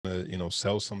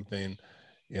sell something,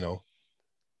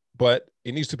 but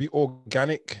it needs to be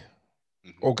organic.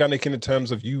 Mm-hmm. Organic in the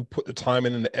terms of you put the time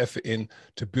in and the effort in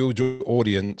to build your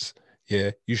audience.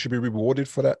 Yeah, you should be rewarded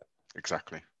for that.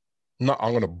 Exactly. Not, I'm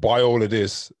going to buy all of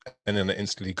this and then I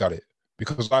instantly got it.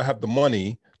 Because I have the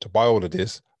money to buy all of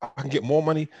this, I can get more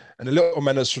money. And the little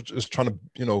man is trying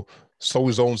to, sow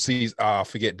his own seeds.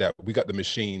 Forget that. We got the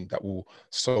machine that will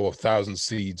sow 1,000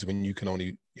 seeds when you can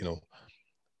only,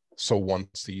 sow one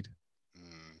seed.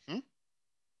 Mm-hmm.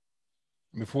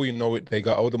 Before you know it, they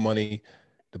got all the money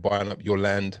to buying up your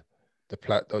land, the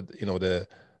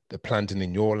planting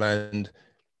in your land.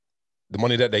 The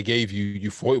money that they gave you,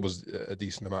 you thought it was a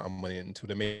decent amount of money until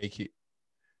they make it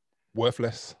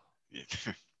worthless.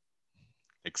 Yeah.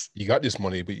 You got this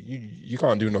money, but you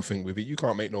can't do nothing with it. You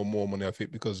can't make no more money off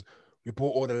it because you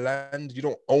bought all the land. You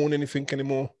don't own anything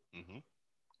anymore. Mm-hmm. And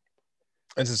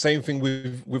it's the same thing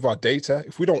with our data.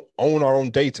 If we don't own our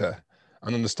own data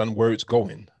and understand where it's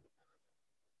going,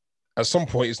 at some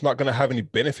point, it's not going to have any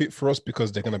benefit for us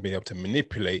because they're going to be able to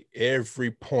manipulate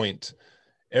every point,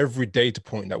 every data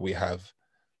point that we have.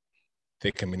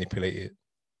 They can manipulate it.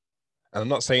 And I'm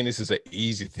not saying this is an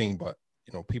easy thing, but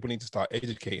people need to start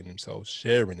educating themselves,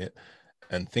 sharing it,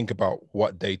 and think about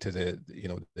what data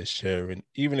they're sharing.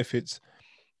 Even if it's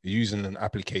using an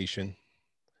application,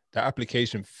 that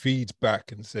application feeds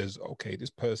back and says, okay, this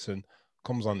person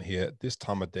comes on here this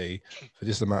time of day for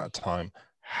this amount of time.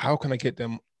 How can I get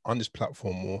them on this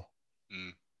platform more?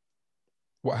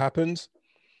 What happens?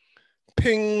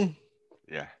 Ping.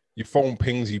 Yeah. Your phone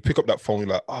pings. You pick up that phone. You're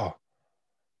like, Yeah.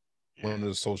 One of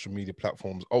the social media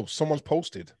platforms. Oh, someone's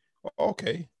posted.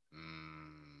 Okay.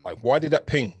 Like, why did that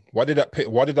ping? Why did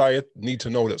I need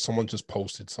to know that someone just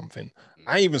posted something?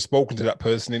 I ain't even spoken to that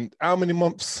person in how many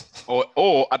months?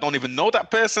 Or I don't even know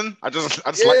that person. I just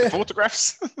like the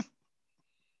photographs.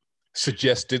 I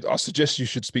suggest you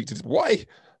should speak to this. Why?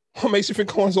 What makes you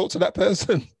think I want to talk to that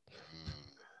person?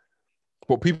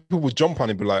 But people would jump on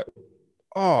and be like,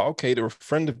 oh, okay, they're a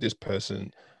friend of this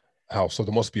person. Oh, so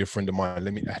there must be a friend of mine.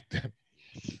 Let me add them.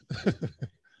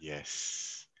 Yes.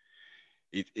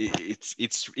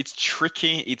 It's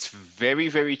tricky. It's very,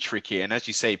 very tricky. And as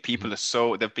you say, people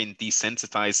they've been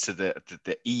desensitized to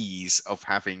the ease of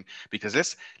having, because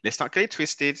let's not get it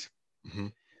twisted.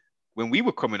 When we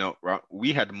were coming up, right,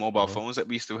 we had mobile phones that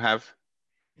we used to have,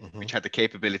 which had the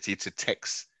capability to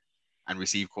text and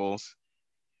receive calls.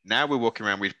 Now we're walking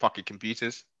around with pocket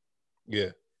computers. Yeah.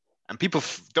 And people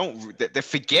they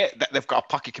forget that they've got a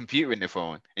pocket computer in their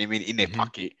phone. I mean, in their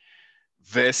pocket,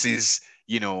 versus,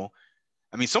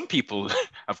 some people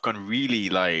have gone really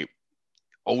like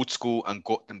old school and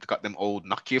got them old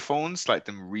Nokia phones, like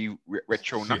them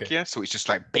retro Nokia. So it's just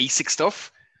like basic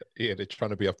stuff. Yeah, they're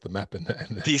trying to be off the map, and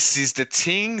this is the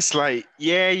things. Like,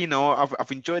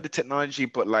 I've enjoyed the technology,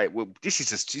 but like, well, this is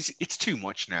just it's too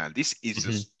much now. This is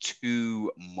just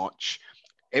too much.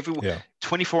 Everyone,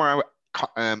 24-hour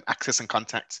access and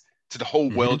contact to the whole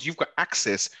world. You've got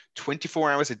access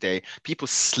 24 hours a day. People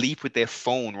sleep with their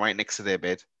phone right next to their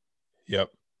bed.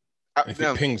 Yep. If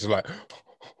it pings, like,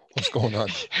 what's going on?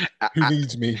 Who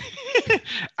needs me?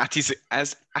 At its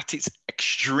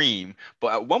extreme.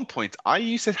 But at one point, I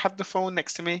used to have the phone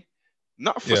next to me,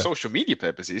 not for social media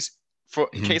purposes, for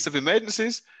in case of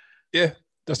emergencies. Yeah,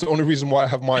 that's the only reason why I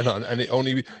have mine on, and it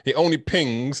only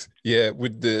pings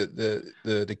with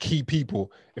the key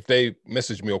people. If they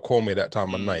message me or call me at that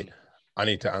time of night, I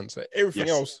need to answer. Everything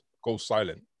else goes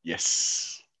silent.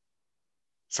 Yes.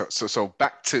 So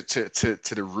back to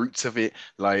the roots of it.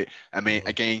 Like, I mean,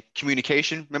 again,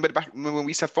 communication. Remember when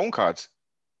we used to have phone cards?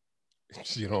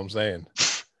 You know what I'm saying?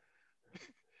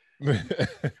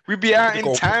 We'd be out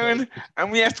in town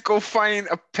and we have to go find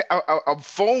a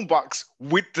phone box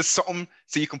with the something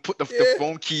so you can put the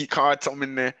phone key card something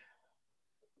in there.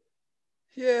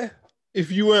 Yeah. If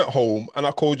you weren't home and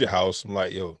I called your house, I'm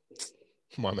like, yo,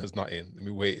 my man's not in. Let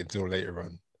me wait until later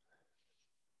on.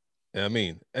 You know what I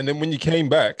mean? And then when you came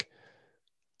back,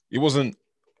 it wasn't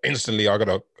instantly, I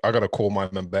gotta call my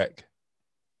man back.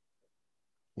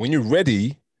 When you're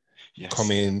ready, you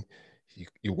come in,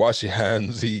 you wash your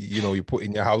hands, you put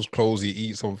in your house clothes, you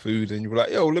eat some food, and you're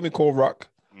like, yo, let me call Rock.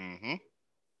 You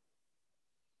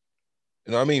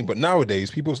know what I mean? But nowadays,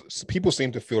 people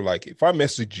seem to feel like if I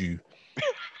message you,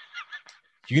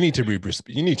 you need to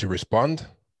respond.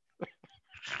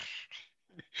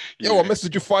 Yo, I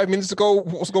messaged you 5 minutes ago.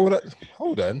 What's going on?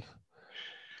 Hold on.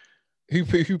 Who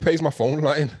pays my phone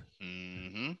line?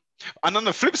 And on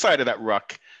the flip side of that,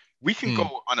 Rock, we can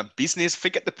go on a business,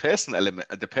 forget the personal element,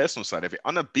 the personal side of it.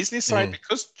 On a business side,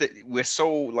 because we're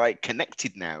so like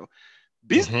connected now,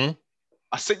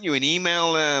 I sent you an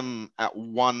email at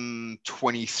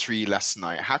 1:23 last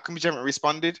night. How come you haven't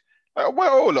responded?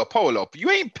 Well, hold up. You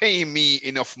ain't paying me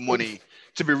enough money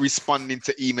to be responding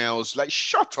to emails. Like,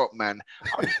 shut up, man.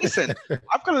 Listen,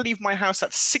 I've got to leave my house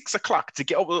at 6 o'clock to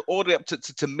get all the way up to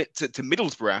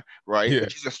Middlesbrough, right? Yeah.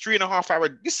 Which is a 3.5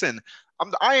 hour. Listen,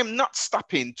 I am not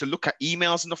stopping to look at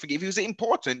emails and nothing. If it was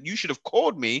important, you should have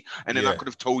called me and then I could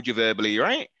have told you verbally,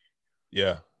 right?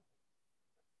 Yeah.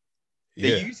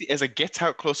 They use it as a get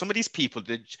out clause. Some of these people,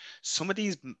 some of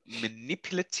these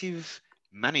manipulative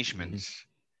managements,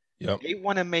 they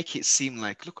want to make it seem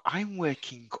like, look, I'm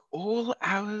working all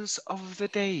hours of the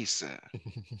day, sir,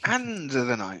 and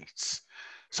the nights.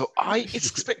 So I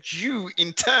expect you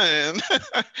in turn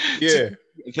to do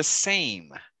the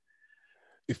same.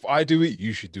 If I do it,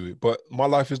 you should do it. But my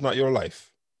life is not your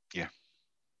life. Yeah.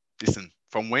 Listen,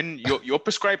 from when your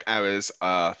prescribed hours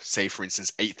are, say, for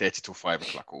instance, 8:30 till 5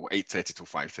 o'clock or 8:30 till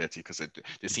 5:30, because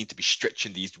they seem to be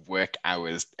stretching these work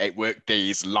hours, work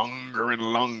days longer and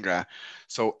longer.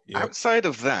 So outside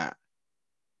of that,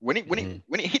 when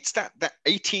it hits that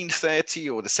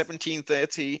 18:30 or the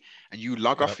 17:30 and you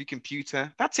log off your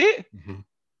computer, that's it.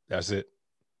 That's it.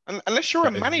 Unless you're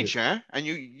a manager and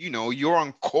you're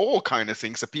on call kind of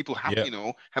thing, so people have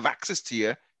have access to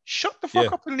you. Shut the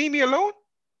fuck up and leave me alone.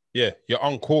 Yeah, you're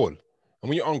on call. And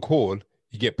when you're on call,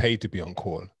 you get paid to be on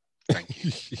call. Thank you.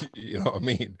 You know what I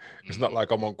mean? It's not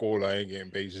like I'm on call, I ain't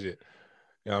getting paid shit.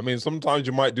 You know what I mean? Sometimes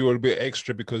you might do a little bit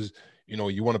extra because,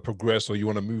 you want to progress or you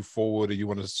want to move forward or you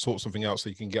want to sort something out so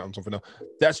you can get on something else.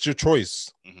 That's your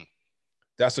choice.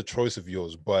 That's a choice of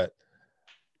yours. But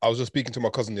I was just speaking to my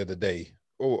cousin the other day,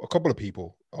 a couple of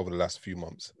people over the last few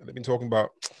months, and they've been talking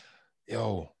about,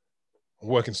 I'm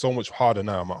working so much harder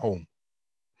now. I'm at home.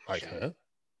 Like, huh?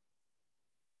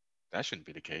 That shouldn't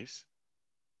be the case.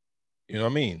 You know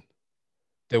what I mean?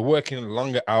 They're working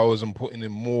longer hours and putting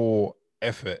in more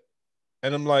effort.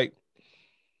 And I'm like,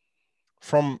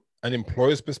 from an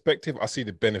employer's perspective, I see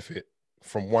the benefit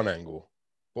from one angle.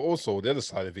 But also the other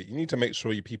side of it, you need to make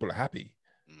sure your people are happy.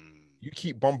 You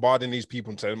keep bombarding these people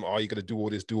and telling them, you got to do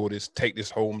all this, take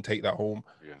this home, take that home.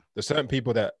 Yeah. There's certain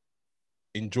people that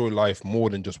enjoy life more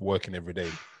than just working every day.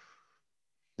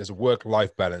 There's a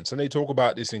work-life balance. And they talk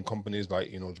about this in companies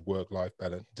like, work-life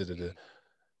balance,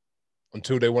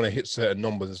 until they want to hit certain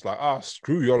numbers. It's like,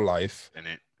 screw your life.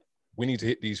 We need to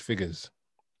hit these figures.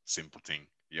 Simple thing.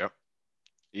 Yep.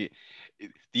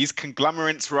 These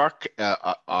conglomerates, Rock,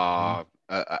 are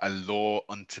a law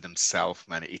unto themselves,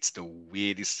 man. It's the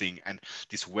weirdest thing. And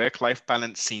this work-life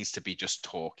balance seems to be just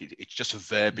talk. It's just a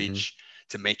verbiage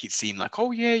to make it seem like,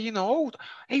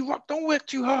 hey, Rock, don't work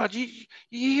too hard. You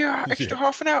here extra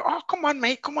half an hour. Oh, come on,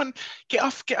 mate. Come on. Get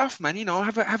off, man.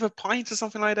 Have a pint or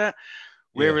something like that.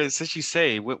 Whereas, as you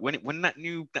say, when that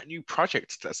new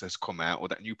project that has come out or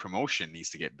that new promotion needs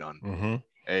to get done,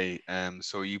 hey,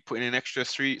 so you put in an extra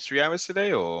three hours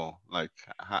today, or like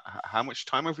how much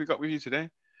time have we got with you today?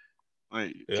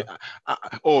 Like,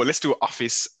 let's do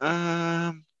office.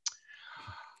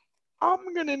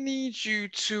 I'm gonna need you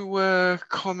to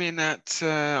come in at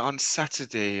on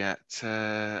Saturday at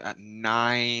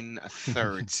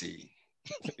 9:30.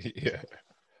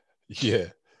 Yeah.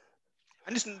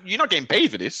 And listen, you're not getting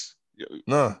paid for this.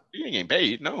 No. You ain't getting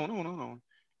paid. No.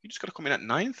 You just got to come in at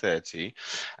 9:30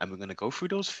 and we're going to go through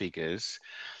those figures.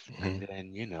 And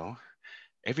then,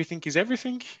 everything is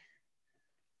everything.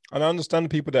 And I understand the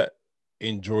people that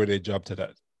enjoy their job to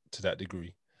that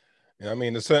degree. You know what I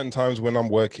mean? There's certain times when I'm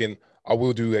working, I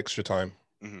will do extra time.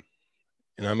 You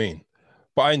know what I mean?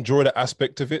 But I enjoy the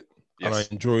aspect of it. Yes. And I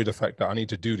enjoy the fact that I need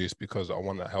to do this because I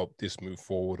want to help this move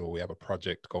forward, or we have a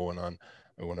project going on.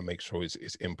 We want to make sure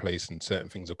it's in place, and certain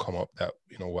things will come up that,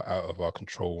 were out of our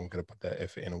control. We're going to put that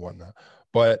effort in and whatnot.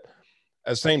 But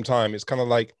at the same time, it's kind of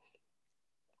like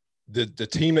the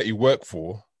team that you work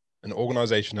for, an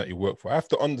organization that you work for, I have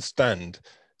to understand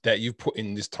that you've put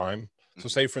in this time. So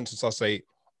say, for instance, I say,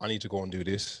 I need to go and do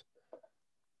this.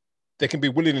 They can be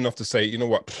willing enough to say, you know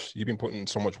what, you've been putting in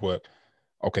so much work.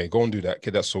 Okay, go and do that,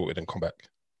 get that sorted and come back.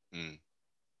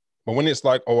 But when it's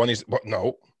like, but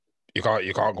no, you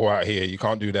can't go out here. You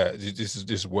can't do that. This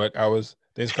is work hours.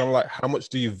 Then it's kind of like, how much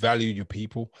do you value your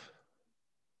people?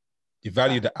 You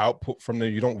value the output from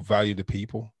them. You don't value the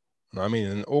people. You know what I mean?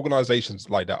 And organizations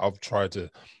like that, I've tried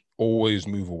to always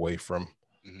move away from.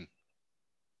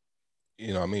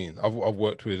 You know what I mean? I've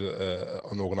worked with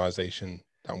an organization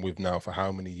that I'm with now for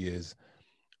how many years,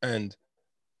 and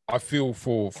I feel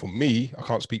for me, I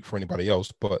can't speak for anybody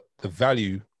else, but the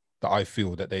value that I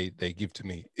feel that they give to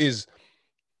me is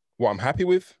what I'm happy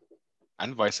with.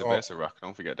 And vice versa, Rock.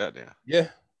 Don't forget that, Yeah.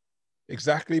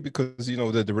 exactly, because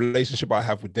the relationship I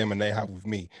have with them and they have with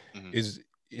me Mm-hmm.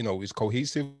 is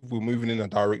cohesive. We're moving in a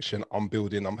direction. I'm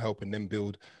building, I'm helping them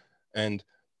build, and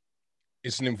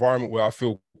it's an environment where I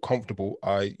feel comfortable.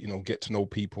 I get to know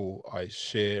people. I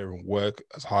share and work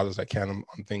as hard as I can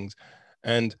on things,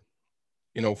 and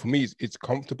for me, it's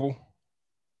comfortable.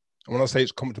 And when I say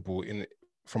it's comfortable,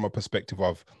 from a perspective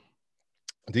of,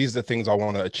 these are the things I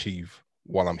want to achieve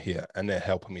while I'm here, and they're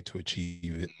helping me to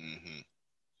achieve it. Mm-hmm.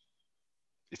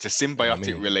 It's a You know what I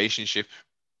symbiotic mean? relationship.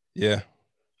 Yeah.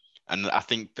 And I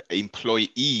think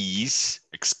employees,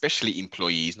 especially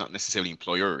employees, not necessarily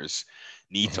employers,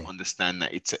 need to Mm-hmm. understand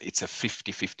that it's a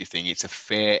 50-50 thing. It's a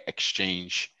fair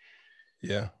exchange.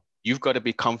 Yeah. You've got to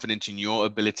be confident in your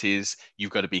abilities.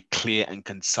 You've got to be clear and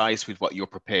concise with what you're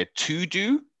prepared to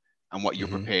do and what you're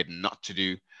Mm-hmm. prepared not to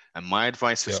do. And my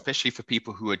advice, Yeah. especially for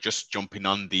people who are just jumping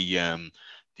on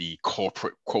the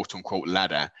corporate quote unquote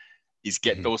ladder, is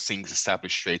get Mm-hmm. those things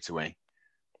established straight away.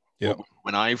 Yeah.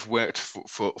 When I've worked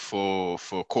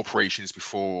for corporations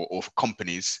before or for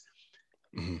companies,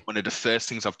 Mm-hmm. one of the first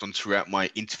things I've done throughout my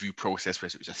interview process,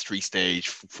 whether it was a 3-stage,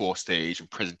 4-stage, and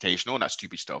presentation, all that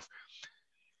stupid stuff,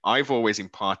 I've always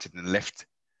imparted and left.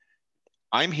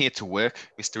 I'm here to work,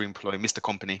 Mr. Employee, Mr.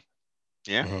 Company.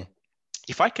 Yeah. Mm-hmm.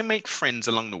 If I can make friends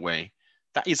along the way,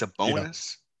 that is a Yeah.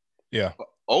 bonus. Yeah. But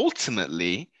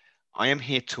ultimately, I am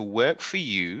here to work for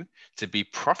you to be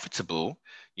profitable,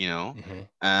 you know.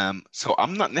 Mm-hmm. So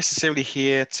I'm not necessarily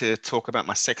here to talk about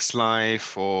my sex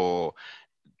life or,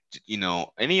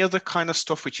 any other kind of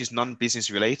stuff which is non-business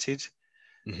related.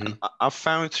 Mm-hmm. And I've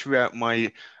found throughout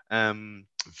my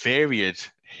varied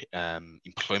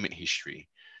employment history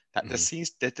that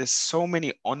Mm-hmm. there's so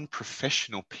many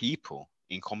unprofessional people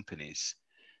in companies.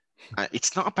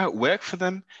 It's not about work for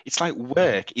them. It's like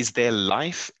work is their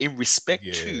life in respect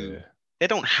to Yeah. they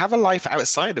don't have a life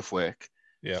outside of work.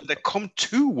 Yeah. So they come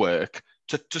to work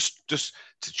to just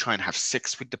to try and have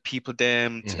sex with the people,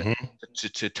 them Mm-hmm.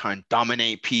 to try and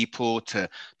dominate people, to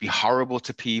be horrible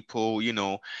to people.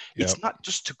 Yeah. It's not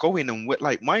just to go in and work.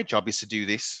 Like, my job is to do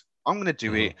this. I'm gonna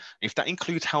do Mm-hmm. it. If that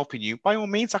includes helping you, by all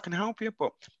means, I can help you.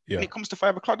 But when Yeah. it comes to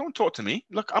 5 o'clock, don't talk to me.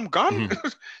 Look, I'm gone. Mm-hmm.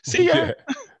 See ya. Yeah.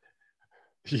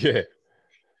 Yeah.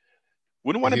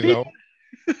 Wouldn't want to You be. know,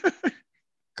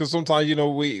 because sometimes,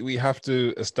 we have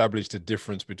to establish the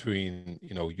difference between,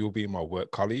 you being my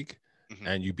work colleague Mhm.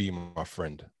 and you being my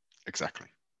friend. Exactly.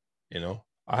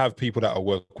 I have people that I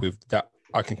work with that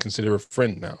I can consider a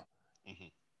friend now,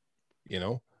 Mhm. you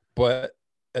know, but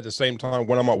at the same time,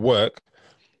 when I'm at work,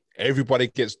 everybody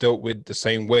gets dealt with the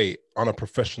same way on a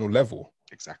professional level.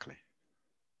 Exactly.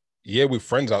 Yeah, we're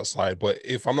friends outside, but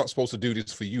if I'm not supposed to do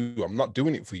this for you, I'm not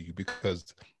doing it for you,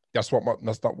 because that's not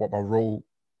what my role,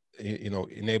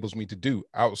 enables me to do.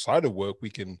 Outside of work, we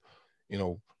can, you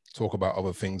know, talk about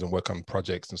other things and work on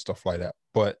projects and stuff like that.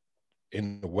 But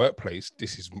in the workplace,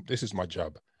 this is my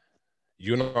job.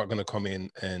 You're not going to come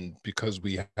in, and because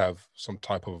we have some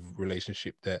type of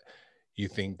relationship, that you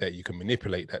think that you can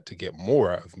manipulate that to get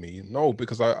more out of me. No,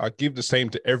 because I give the same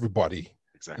to everybody,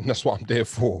 and Exactly. that's what I'm there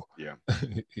for. Yeah.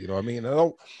 You know what I mean?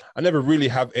 I never really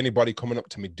have anybody coming up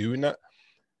to me doing that,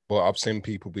 but I've seen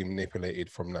people be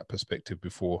manipulated from that perspective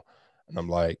before. And I'm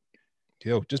like,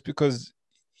 just because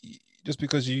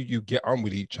you get on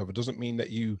with each other doesn't mean that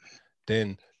you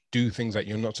then do things that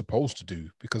you're not supposed to do,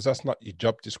 because that's not your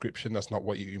job description. That's not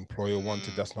what your employer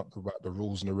wanted. Mm. That's not the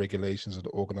rules and the regulations of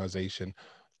the organization.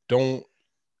 Don't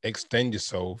extend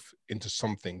yourself into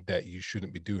something that you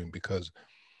shouldn't be doing, because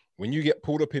when you get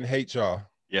pulled up in HR,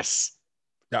 Yes.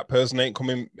 that person ain't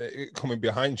coming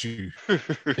behind you.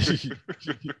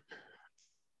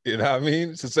 You know what I mean?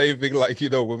 It's the same thing, like,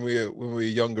 when we were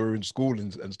younger in school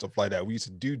and stuff like that. We used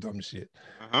to do dumb shit.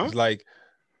 Uh-huh. It's like,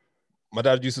 my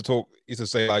dad used to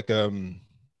say, like,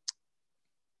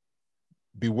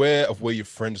 beware of where your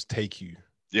friends take you,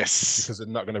 Yes. because they're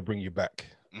not gonna bring you back.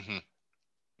 Mm-hmm.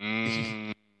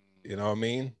 Mm. You know what I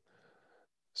mean?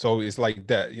 So it's like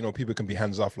that. People can be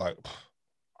hands off, like,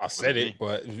 I Wasn't said it, me.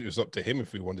 but it was up to him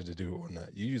if he wanted to do it or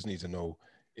not. You just need to know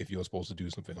if you're supposed to do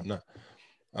something or not.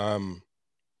 Um,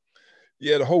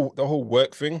 yeah, the whole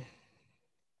work thing.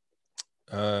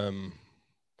 Um,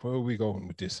 where are we going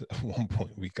with this? At one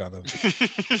point, we kind of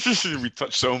We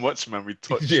touched so much, man. We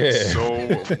touched yeah, so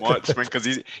much, man. Because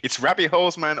it's rabbit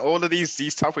holes, man. All of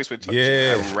these topics we're touching are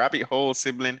yeah, rabbit hole,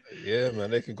 sibling. yeah, man.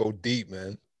 They can go deep,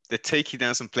 man. They take you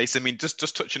down some place. I mean, just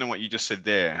touching on what you just said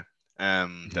there, the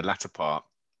Mhm, latter part.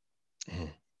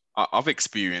 mhm, I've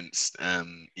experienced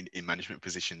in management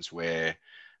positions where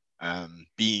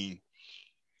being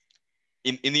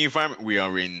in the environment we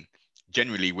are in,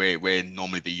 generally we're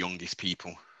normally the youngest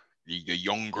people, the mhm,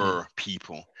 younger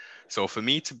people. So for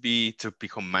me to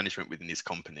become management within this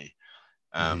company,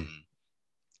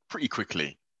 pretty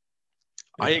quickly,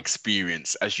 I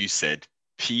experienced, as you said,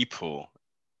 people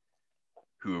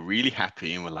who were really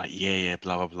happy and were like, yeah,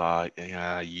 blah, blah, blah.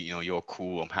 Yeah, you're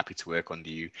cool. I'm happy to work under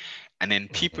you. And then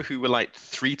people who were like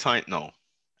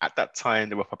at that time,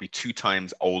 they were probably 2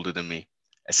 times older than me,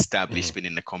 established, been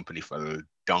in the company for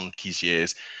donkey's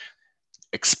years,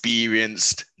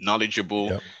 experienced,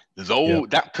 knowledgeable, though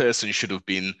that person should have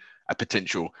been a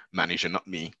potential manager, not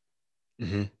me.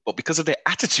 But because of their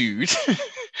attitude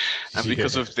and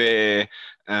because of their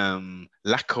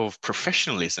lack of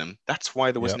professionalism, that's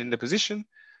why they wasn't in the position.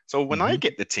 So when I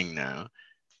get the thing now,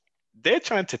 they're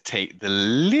trying to take the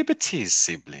liberties,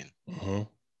 sibling.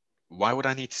 Why would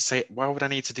I need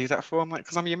to do that for? I'm like,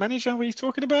 because I'm your manager. What are you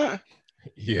talking about?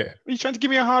 Yeah. Are you trying to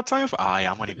give me a hard time for?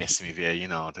 I'm only messing with you,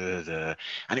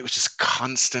 And it was just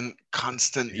constant.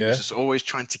 He was just always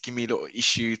trying to give me a little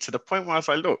issue, to the point where I was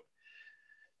like, look,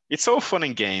 it's all fun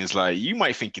and games. Like, you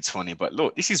might think it's funny, but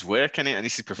look, this is work, innit? And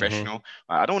this is professional.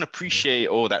 Like, I don't appreciate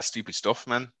all that stupid stuff,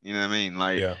 man. You know what I mean?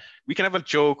 Like, we can have a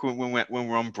joke when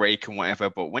we're on break and whatever,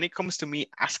 but when it comes to me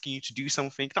asking you to do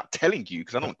something, not telling you,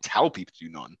 because I don't tell people to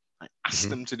do none. I ask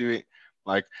them to do it.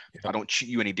 Like, I don't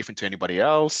treat you any different to anybody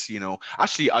else,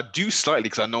 Actually, I do slightly,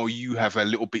 because I know you have a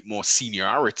little bit more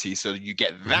seniority, so you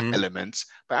get that element.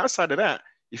 But outside of that,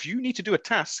 if you need to do a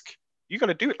task, you got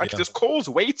to do it. Like, there's calls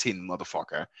waiting,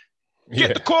 motherfucker.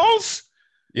 Get the calls.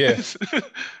 Yeah. It's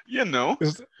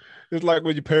like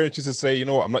when your parents used to say, you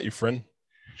know what, I'm not your friend.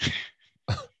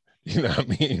 You know what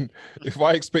I mean? If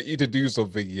I expect you to do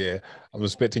something, I'm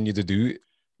expecting you to do it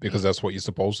because that's what you're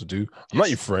supposed to do. I'm not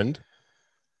your friend.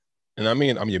 And I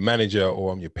mean, I'm your manager,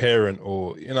 or I'm your parent,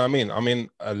 or, you know what I mean? I'm in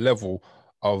a level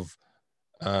of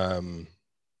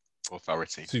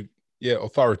authority.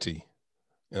 Authority.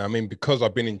 And I mean, because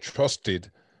I've been entrusted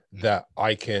that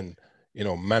I can,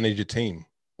 manage a team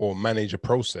or manage a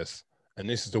process, and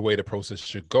this is the way the process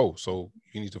should go. So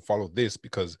you need to follow this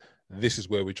because this is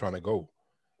where we're trying to go.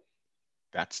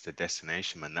 That's the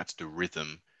destination, man. That's the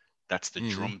rhythm. That's the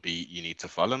drum beat you need to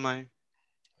follow, man.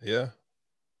 Yeah.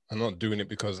 I'm not doing it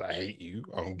because I hate you.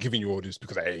 I'm giving you all this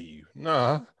because I hate you.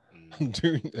 Nah.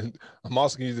 I'm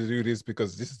asking you to do this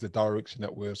because this is the direction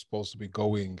that we're supposed to be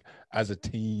going as a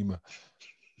team.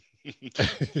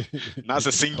 Not as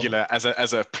a singular, as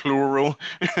a plural,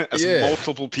 as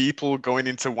multiple people going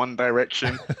into one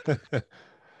direction.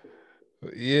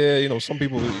 Some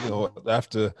people, they have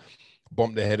to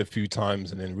bump their head a few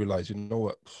times and then realize, you know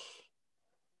what,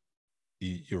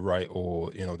 you're right,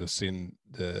 or they've seen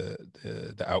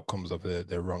the outcomes of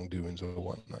their wrongdoings or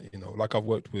whatnot. Like I've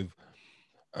worked with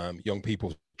young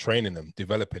people, training them,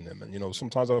 developing them, and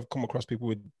sometimes I've come across people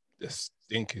with a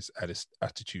stinkest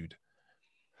attitude.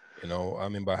 I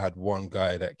remember I had one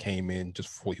guy that came in, just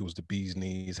thought he was the bee's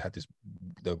knees, had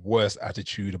the worst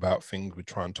attitude about things, would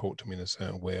try and talk to me in a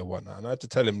certain way or whatnot. And I had to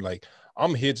tell him, like,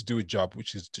 I'm here to do a job,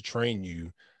 which is to train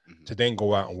you to then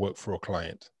go out and work for a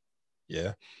client.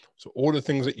 Yeah. So all the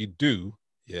things that you do,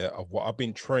 of what I've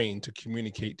been trained to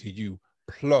communicate to you,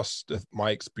 plus my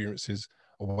experiences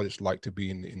of what it's like to be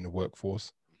in the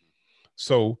workforce.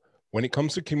 So when it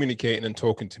comes to communicating and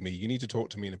talking to me, you need to talk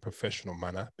to me in a professional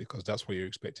manner, because that's what you're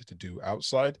expected to do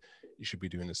outside. You should be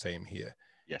doing the same here.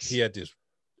 Yes. He had this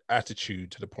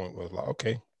attitude to the point where I was like,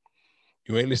 okay,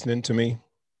 you ain't listening to me,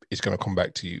 it's going to come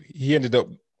back to you. He ended up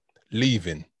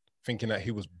leaving, thinking that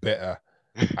he was better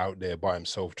out there by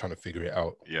himself trying to figure it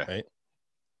out. Yeah. Right?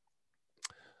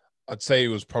 I'd say it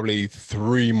was probably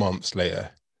 3 months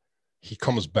later, he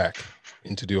comes back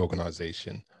into the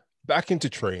organization, back into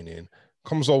training,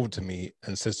 comes over to me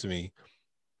and says to me,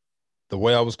 the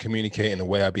way I was communicating, the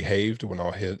way I behaved when I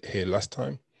was here last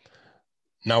time,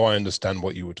 now I understand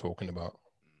what you were talking about.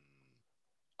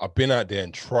 I've been out there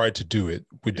and tried to do it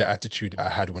with the attitude I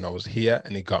had when I was here,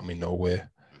 and it got me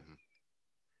nowhere.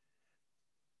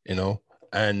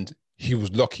 And he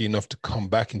was lucky enough to come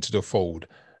back into the fold,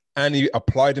 and he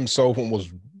applied himself and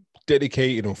was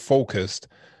dedicated and focused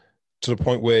to the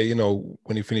point where,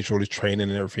 when he finished all his training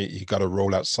and everything, he got a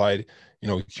role outside,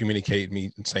 he communicated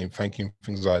me and saying thank you,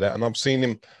 things like that. And I've seen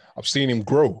him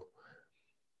grow.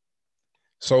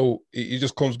 So it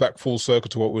just comes back full circle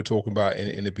to what we were talking about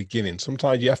in the beginning.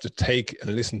 Sometimes you have to take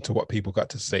and listen to what people got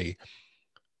to say,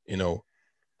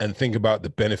 and think about the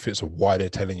benefits of why they're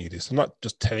telling you this. I'm not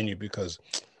just telling you because,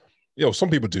 some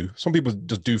people do. Some people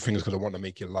just do things because they want to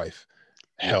make your life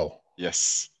hell.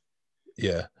 Yes.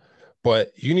 Yeah.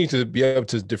 But you need to be able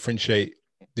to differentiate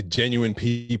the genuine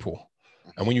people.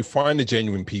 And when you find the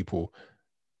genuine people,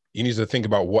 you need to think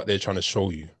about what they're trying to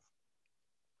show you,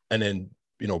 and then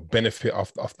benefit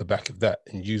off the back of that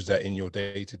and use that in your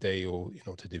day to day, or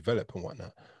to develop and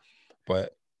whatnot.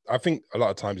 But I think a lot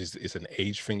of times it's an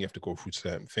age thing. You have to go through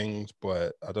certain things.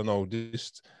 But I don't know,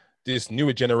 this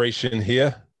newer generation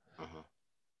here,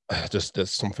 just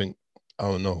there's something, I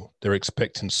don't know. They're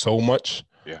expecting so much,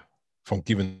 from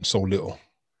giving so little.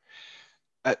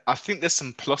 I think there's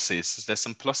some pluses. There's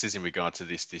some pluses in regard to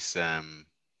this. I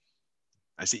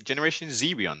see Generation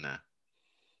Z be on there.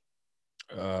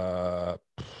 I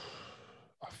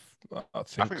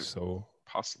think so.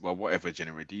 Possible, well, whatever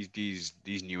generation. These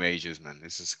new agers, man.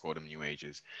 This is called them new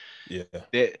agers. Yeah.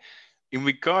 The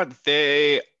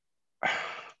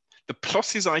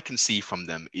pluses I can see from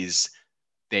them is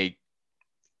they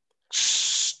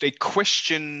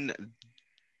question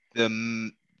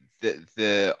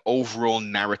the overall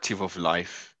narrative of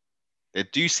life. They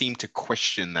do seem to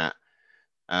question that,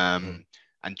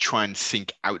 and try and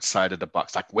think outside of the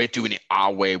box. Like, we're doing it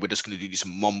our way. We're just going to do this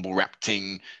mumble rap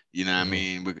thing. You know what I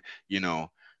mean?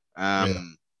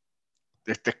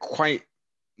 They're quite,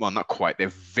 well, not quite. They're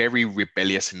very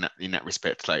rebellious in that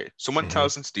respect. Like, someone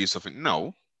tells them to do something.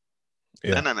 No.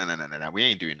 No. We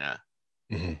ain't doing that.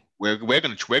 We're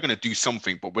gonna do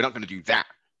something, but we're not gonna do that.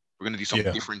 We're gonna do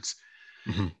something different.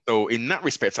 So in that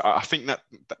respect, I think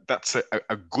that's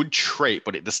a good trait,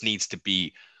 but it just needs to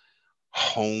be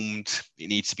homed. It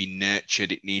needs to be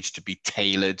nurtured. It needs to be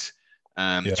tailored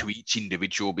to each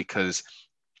individual, because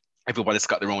everybody's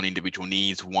got their own individual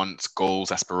needs, wants,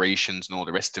 goals, aspirations, and all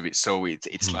the rest of it. So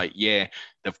it's like,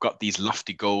 they've got these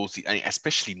lofty goals,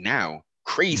 especially now,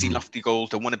 crazy lofty goals.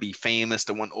 They want to be famous.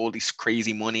 They want all this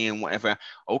crazy money and whatever.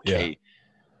 Okay,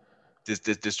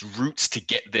 there's routes to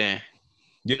get there.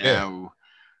 Now,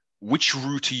 which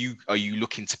route are you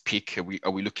looking to pick? Are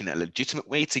we looking at a legitimate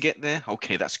way to get there?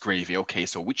 Okay, that's gravy. Okay,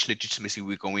 so which legitimacy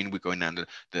we're going? We're going down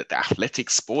the athletic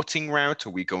sporting route?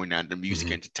 Are we going down the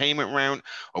music entertainment route?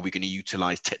 Are we going to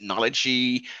utilize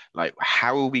technology? Like,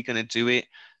 how are we going to do it?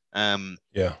 And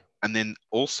then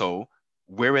also,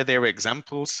 where are their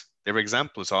examples? Their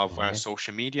examples are via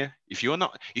social media. If you're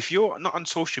not on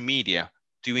social media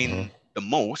doing the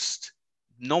most,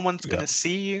 no one's going to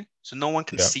see you. So no one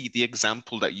can see the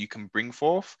example that you can bring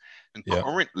forth. And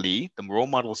currently, the role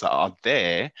models that are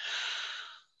there,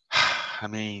 I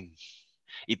mean,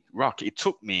 it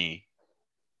took me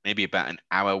maybe about an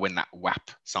hour when that WAP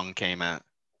song came out.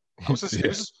 It was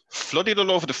just flooded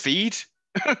all over the feed.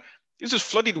 It was just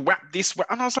flooded WAP this way.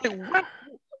 And I was like, what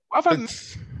are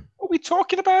we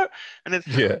talking about? And then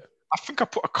I think I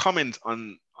put a comment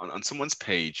on someone's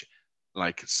page,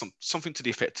 like something to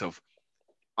the effect of,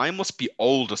 I must be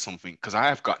old or something, because I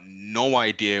have got no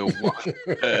idea what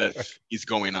is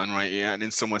going on right here. And then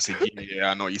someone said,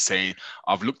 I know what you're saying.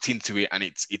 I've looked into it and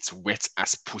it's wet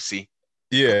as pussy.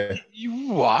 Yeah.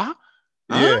 You what?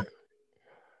 Huh? Yeah.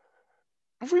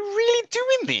 Are we really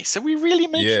doing this? Are we really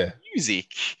making music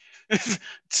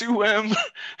to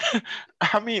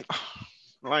I mean,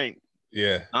 like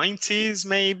 90s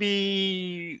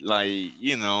maybe, like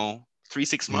 3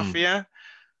 6 Mafia,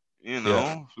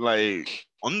 like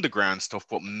underground stuff,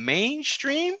 but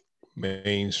mainstream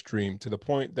to the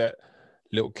point that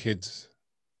little kids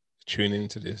tune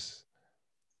into this.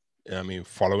 I mean,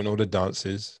 following all the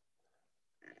dances,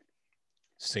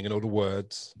 singing all the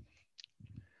words.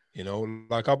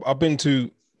 Like I've been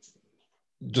to,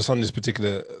 just on this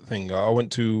particular thing, I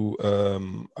went to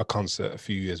a concert a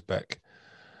few years back,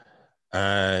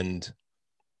 and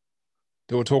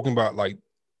they were talking about, like,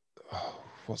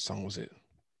 what song was it?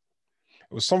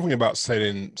 It was something about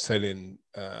selling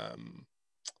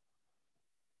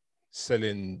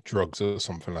drugs or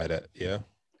something like that. Yeah.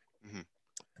 And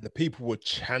the people were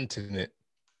chanting it,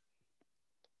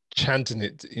 to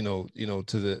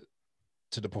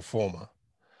the performer.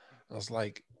 I was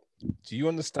like, do you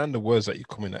understand the words that you're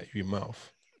coming out of your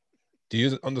mouth? Do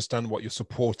you understand what you're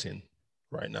supporting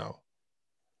right now?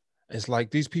 It's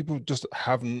like these people just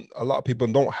haven't, a lot of people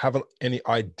don't have any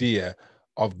idea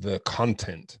of the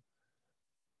content,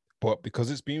 but because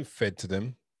it's being fed to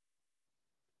them,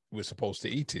 we're supposed to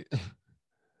eat it.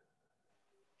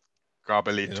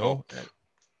 Garbelito.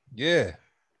 Yeah.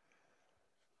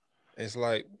 It's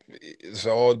like, it's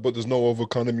odd, but there's no other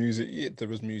kind of music. Yeah,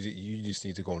 there is music. You just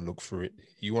need to go and look for it.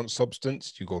 You want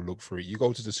substance, you go look for it. You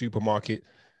go to the supermarket,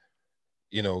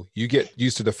 you get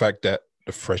used to the fact that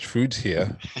the fresh food's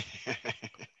here.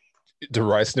 The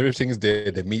rice and everything's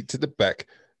there. The meat's at the back.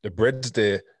 The bread's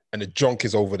there. And the junk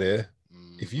is over there.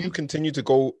 If you continue to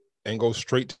go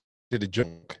straight to the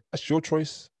junk, that's your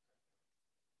choice.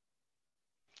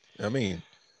 I mean,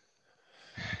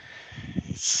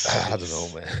 I don't know,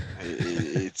 man.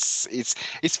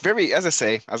 It's very, as I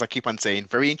say, as I keep on saying,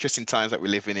 very interesting times that we're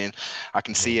living in. I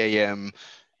can see a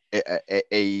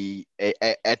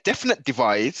definite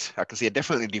divide. I can see a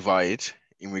definite divide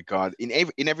in regard in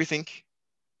everything.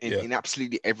 In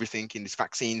absolutely everything, in this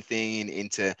vaccine thing,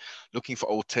 into looking for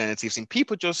alternatives, and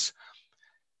people just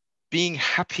being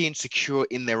happy and secure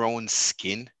in their own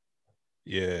skin.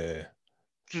 Yeah.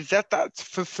 That's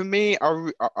for me.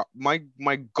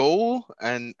 My goal,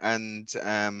 and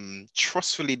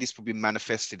trustfully, this will be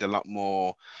manifested a lot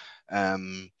more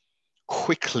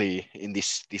quickly in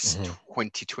this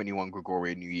 2021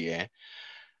 Gregorian New Year.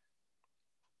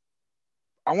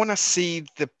 I want to see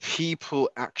the people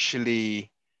actually.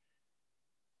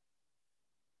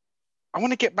 I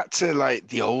want to get back to like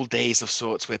the old days of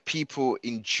sorts where people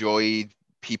enjoyed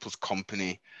people's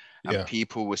company and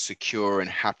people were secure and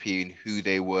happy in who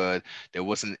they were. There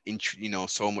wasn't,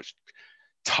 so much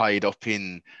tied up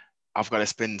in, I've got to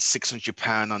spend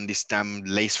 £600 on this damn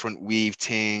lace front weave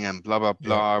thing and blah, blah,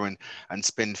 blah, and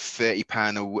spend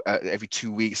 £30 every 2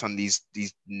 weeks on these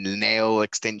nail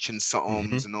extension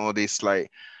somethings and all this. Like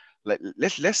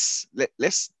let's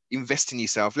invest in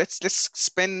yourself. Let's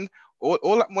spend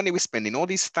all that money we're spending, all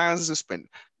these thousands we spent.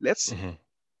 Let's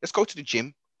go to the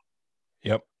gym.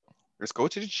 Yep. Let's go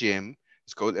to the gym.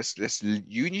 Let's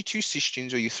you and your 2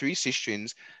 sisters or your 3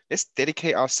 sisters, let's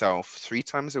dedicate ourselves 3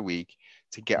 times a week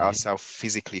to get ourselves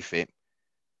physically fit.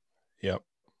 Yep.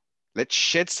 Let's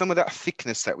shed some of that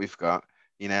thickness that we've got.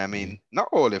 You know what I mean? Not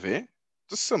all of it,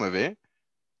 just some of it.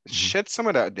 Shed some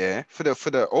of that there. For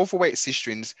the overweight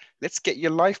sisters, let's get your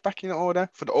life back in order.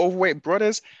 For the overweight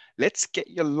brothers, let's get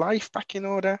your life back in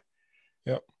order.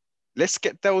 Yep. Let's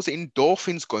get those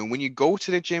endorphins going when you go to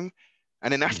the gym.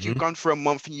 And then after you've gone for a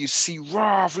month and you see,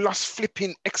 I've lost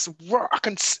flipping X, I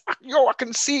can see,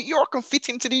 I can fit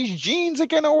into these jeans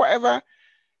again or whatever.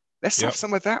 Let's have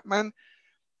some of that, man.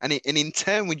 And in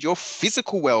turn, with your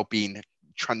physical well-being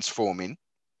transforming,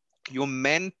 your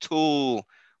mental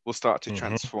will start to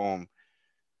transform.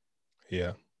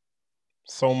 Yeah.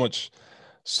 So much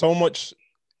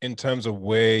in terms of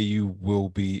where you will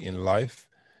be in life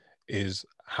is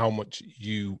how much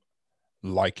you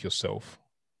like yourself.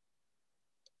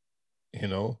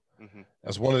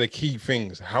 That's one of the key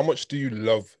things. How much do you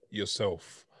love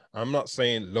yourself? I'm not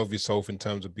saying love yourself in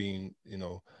terms of being,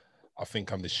 I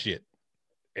think I'm the shit.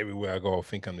 Everywhere I go, I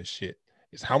think I'm the shit.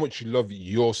 It's how much you love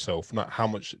yourself, not how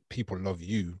much people love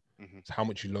you. It's how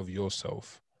much you love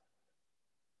yourself.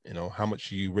 How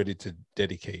much are you ready to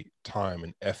dedicate time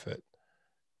and effort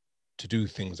to do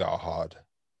things that are hard,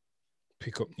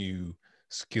 pick up new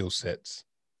skill sets,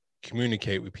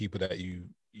 communicate with people that you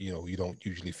don't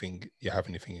usually think you have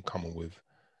anything in common with.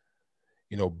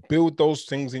 Build those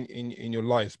things in your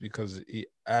life, because it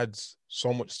adds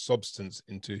so much substance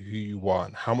into who you are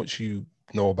and how much you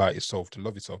know about yourself to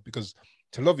love yourself, because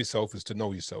to love yourself is to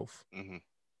know yourself.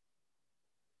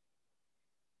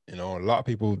 A lot of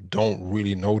people don't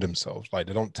really know themselves. Like,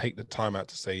 they don't take the time out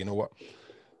to say, you know what,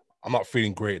 I'm not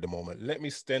feeling great at the moment. Let me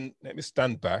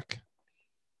stand back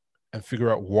and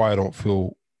figure out why I don't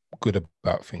feel good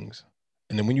about things.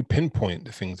 And then when you pinpoint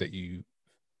the things that you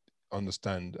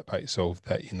understand about yourself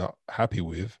that you're not happy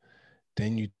with,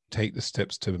 then you take the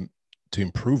steps to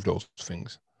improve those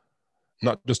things.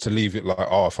 Not just to leave it like,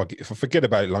 oh, if I forget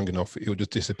about it long enough, it'll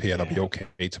just disappear and I'll be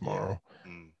okay tomorrow.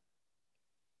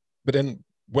 But then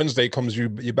Wednesday comes, you're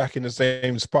back in the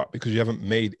same spot because you haven't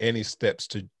made any steps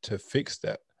to fix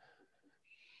that.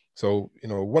 So,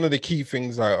 one of the key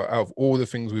things out of all the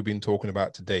things we've been talking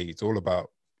about today, it's all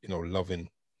about,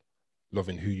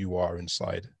 loving who you are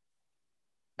inside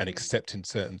and accepting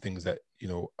certain things that,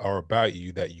 are about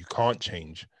you that you can't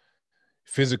change.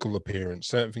 Physical appearance,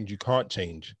 certain things you can't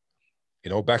change.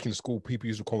 Back in school, people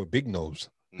used to call me Big Nose.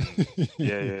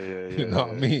 Yeah. You know what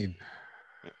I mean?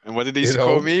 And what did they used to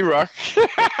call me, Rock?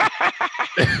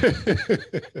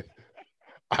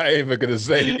 I ain't even gonna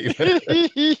say.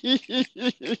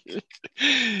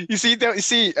 You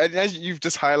see, and as you've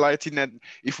just highlighted that,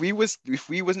 if we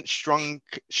wasn't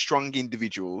strong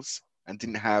individuals and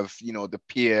didn't have, the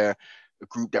peer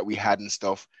group that we had and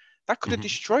stuff, that could have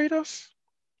destroyed us.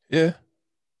 Yeah.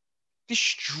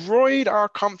 Destroyed our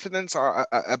confidence, our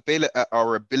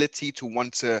ability to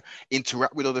want to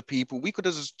interact with other people. We could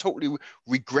have just totally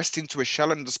regressed into a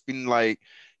shell and just been like,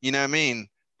 you know what I mean?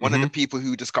 One of the people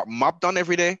who just got mobbed on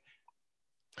every day.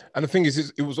 And the thing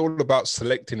is, it was all about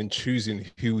selecting and choosing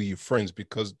who were your friends,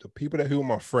 because the people who were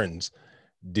my friends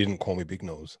didn't call me Big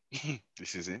Nose.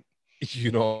 This is it.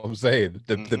 You know what I'm saying?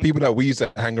 The people that we used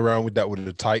to hang around with, that were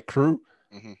the tight crew,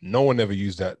 no one ever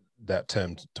used that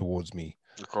term towards me.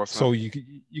 Of course So not.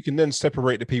 you can then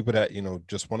separate the people that, you know,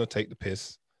 just want to take the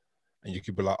piss, and you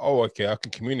could be like, oh, okay, I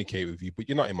can communicate with you, but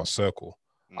you're not in my circle.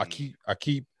 I keep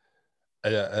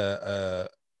a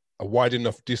wide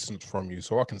enough distance from you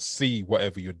so I can see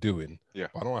whatever you're doing. Yeah.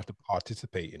 But I don't have to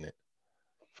participate in it.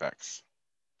 Facts.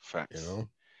 You know?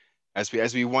 As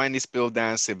we wind this bill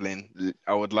down, sibling,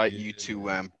 I would like you to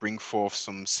Yeah. bring forth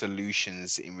some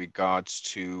solutions in regards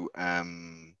to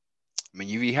I mean,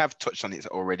 you have touched on it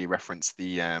already, referenced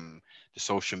the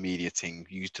social media thing,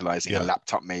 utilizing a Yeah.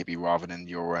 laptop maybe rather than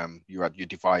your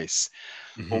device.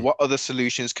 But Mhm. what other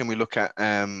solutions can we look at?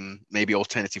 Maybe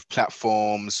alternative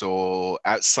platforms, or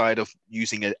outside of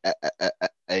using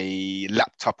a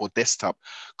laptop or desktop,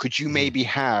 could you Mhm. maybe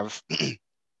have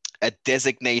a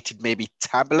designated maybe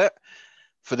tablet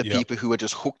for the Yep. people who are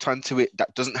just hooked onto it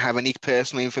that doesn't have any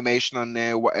personal information on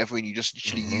there, whatever, and you just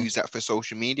literally Mhm. use that for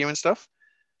social media and stuff?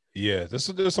 Yeah,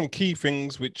 there's some key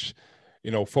things which, you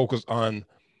know, focus on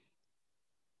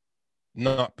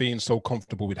not being so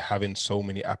comfortable with having so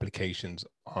many applications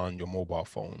on your mobile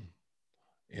phone,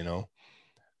 you know,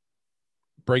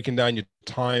 breaking down your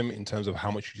time in terms of how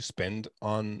much you spend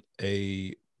on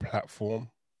a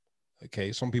platform.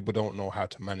 Okay, some people don't know how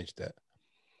to manage that.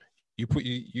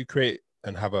 You create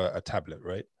and have a tablet,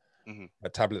 right? Mm-hmm. A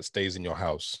tablet stays in your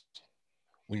house.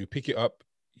 When you pick it up,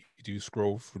 you do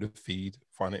scroll through the feed,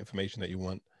 find the information that you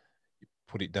want,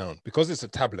 put it down. Because it's a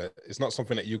tablet, it's not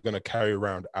something that you're going to carry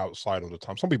around outside all the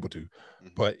time. Some people do, Mm-hmm.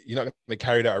 but you're not going to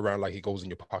carry that around like it goes in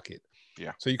your pocket.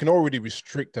 Yeah. So you can already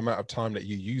restrict the amount of time that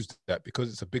you use that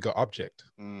because it's a bigger object.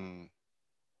 Mm.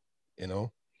 You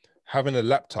know, having a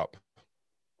laptop,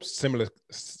 similar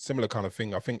kind of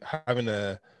thing. I think having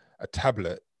a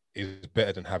tablet is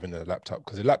better than having a laptop,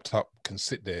 because a laptop can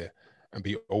sit there and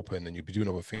be open and you'll be doing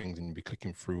other things and you'll be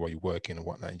clicking through while you're working and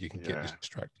whatnot, and you can get Yeah.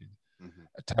 distracted. Mm-hmm.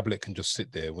 A tablet can just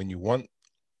sit there when you want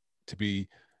to be,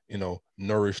 you know,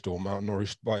 nourished or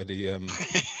malnourished by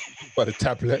the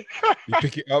tablet. You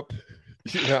pick it up,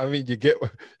 you know what I mean? You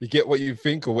get what you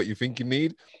think or what you think you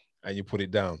need, and you put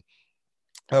it down.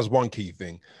 That's one key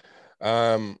thing.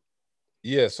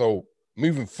 Yeah, so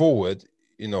moving forward,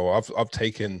 you know, I've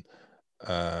taken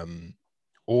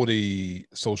all the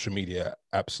social media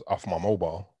apps off my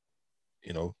mobile.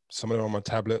 You know, some of them on my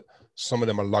tablet, some of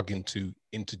them are logged into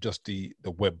just the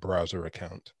web browser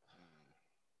account.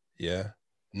 Yeah,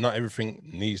 not everything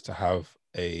needs to have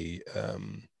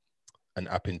an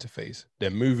app interface.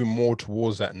 They're moving more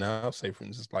towards that now. Say, for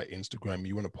instance, like Instagram,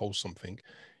 you want to post something,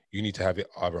 you need to have it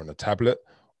either on a tablet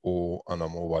or on a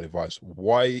mobile device.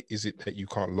 Why is it that you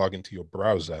can't log into your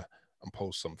browser and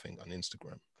post something on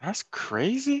Instagram? That's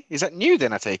crazy. Is that new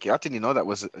then? I take it. I didn't know that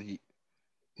was.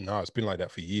 No, it's been like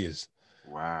that for years.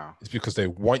 Wow. It's because they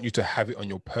want you to have it on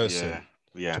your Yeah. person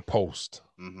Yeah. to post,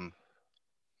 Mm-hmm.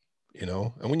 you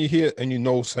know? And when you hear and you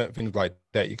know certain things like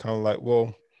that, you're kind of like,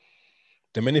 well,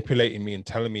 they're manipulating me and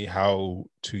telling me how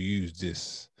to use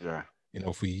this. Yeah. You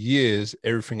know, for years,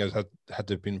 everything has had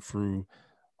to have been through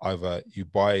either you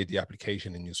buy the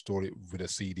application and you install it with a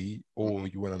CD, or Mm-hmm.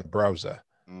 you went on a browser,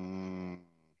 Mm.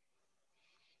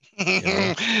 you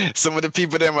know? Some of the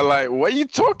people then were like, "What are you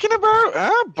talking about?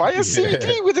 Huh? Buy a Yeah.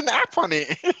 CD with an app on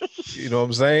it." You know what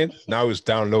I'm saying? Now it's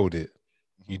download it.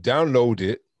 You download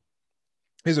it.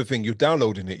 Here's the thing, you're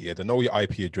downloading it, yeah, to know your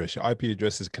IP address. Your IP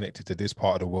address is connected to this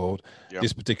part of the world, Yeah.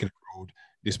 this particular road,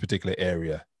 this particular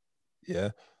area.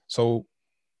 Yeah. So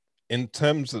in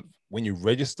terms of when you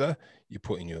register, you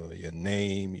put in your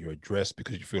name, your address,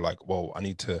 because you feel like, well, I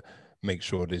need to make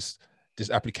sure this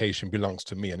application belongs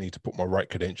to me. I need to put my right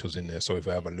credentials in there, so if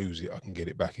I ever lose it, I can get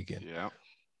it back again. Yeah.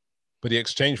 But the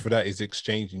exchange for that is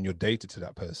exchanging your data to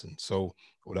that person, so,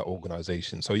 or that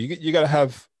organization. So you got to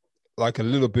have like a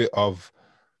little bit of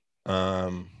I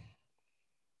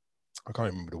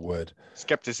can't remember the word.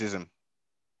 Skepticism.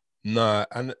 Nah,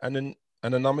 and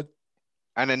anonymity.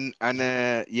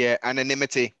 Yeah,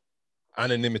 anonymity.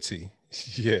 Anonymity.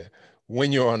 Yeah,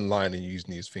 when you're online and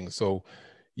using these things, so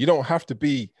you don't have to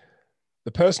be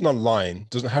the person online.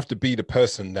 Doesn't have to be the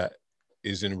person that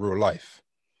is in real life,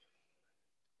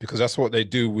 because that's what they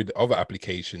do with other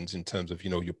applications in terms of, you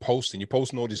know, you're posting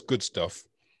all this good stuff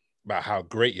about how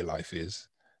great your life is.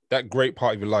 That great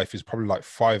part of your life is probably like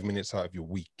 5 minutes out of your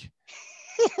week.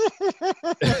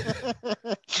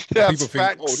 And That's people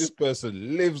think, oh, facts. this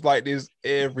person lives like this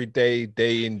every day,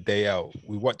 day in, day out.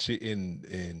 We watch it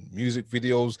in music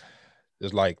videos.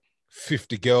 There's like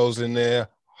 50 girls in there,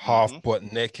 half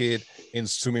butt naked in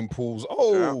swimming pools. Yeah.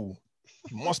 Oh,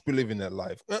 he must be living that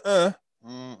life.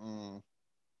 Mm-mm.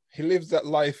 He lives that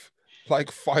life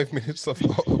like 5 minutes of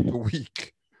the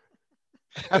week.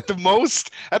 At the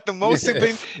most, Yeah,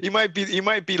 sibling, he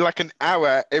might be like an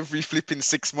hour every flipping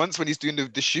 6 months when he's doing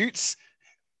the shoots.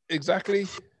 exactly.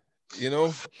 You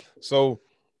know, so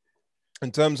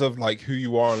in terms of like who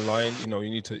you are online, you know, you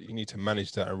need to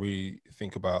manage that and really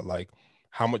think about like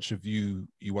how much of you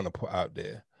want to put out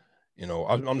there. You know,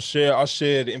 I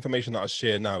share the information that I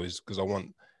share now is because I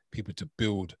want people to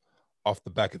build off the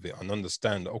back of it and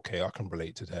understand, okay, I can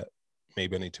relate to that.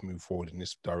 Maybe I need to move forward in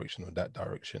this direction or that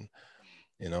direction,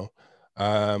 you know.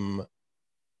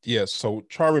 Yeah, so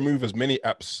try remove as many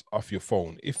apps off your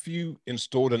phone. If you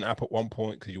installed an app at one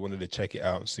point because you wanted to check it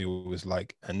out and see what it was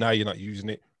like, and now you're not using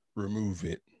it, remove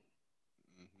it.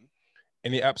 Mm-hmm.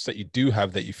 Any apps that you do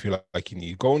have that you feel like you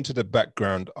need, go into the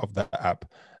background of that app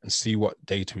and see what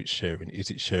data it's sharing.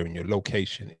 Is it sharing your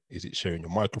location? Is it sharing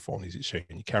your microphone? Is it sharing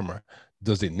your camera?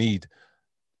 Does it need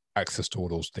access to all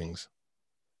those things?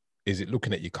 Is it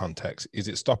looking at your contacts? Is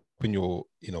it stopping your,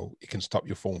 you know, it can stop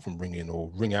your phone from ringing or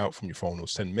ring out from your phone or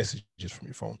send messages from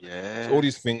your phone. So all Yeah.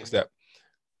 these things that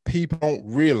people don't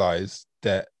realize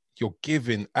that you're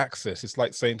giving access. It's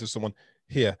like saying to someone,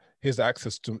 here's the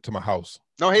access to my house.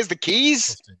 No, here's the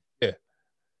keys. Yeah.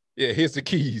 Yeah, here's the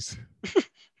keys.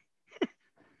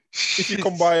 If you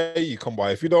come by, you come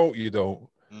by. If you don't, you don't.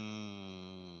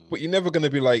 But you're never going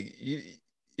to be like,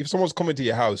 if someone's coming to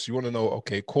your house, you want to know,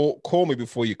 okay, call me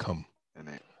before you come.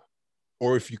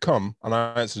 Or if you come and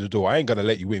I answer the door, I ain't going to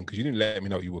let you in because you didn't let me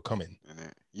know you were coming.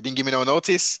 You didn't give me no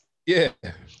notice. Yeah.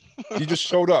 You just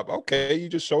showed up. Okay, you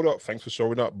just showed up. Thanks for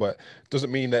showing up. But it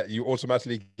doesn't mean that you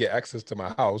automatically get access to my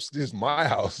house. This is my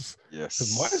house. Yes.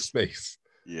 It's my space.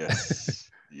 Yes.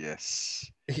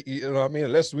 Yes. You know what I mean?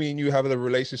 Unless we and you have a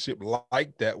relationship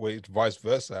like that, where it's vice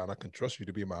versa, and I can trust you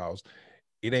to be in my house,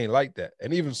 it ain't like that.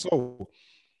 And even so,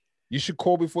 you should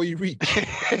call before you reach.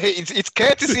 It's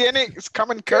courtesy, isn't it? It's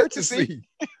common courtesy.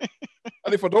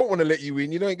 And if I don't want to let you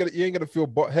in, you ain't gonna feel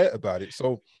butthurt about it.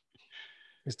 So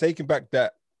it's taking back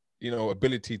that, you know,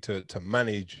 ability to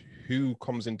manage who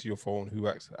comes into your phone, who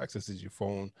accesses your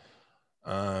phone.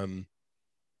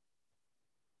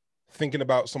 Thinking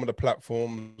about some of the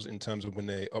platforms in terms of when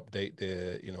they update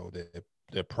their, you know,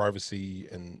 their privacy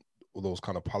and all those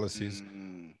kind of policies.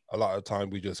 A lot of the time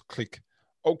we just click,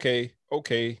 okay.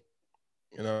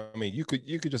 You know what I mean? You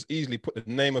could just easily put the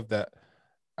name of that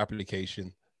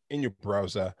application in your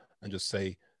browser and just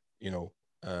say, you know,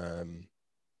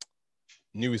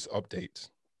 newest updates.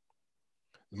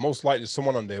 Most likely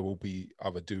someone on there will be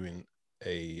either doing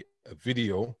a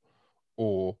video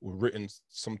or written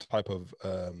some type of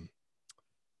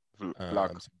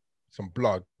some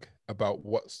blog about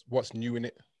what's new in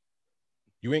it.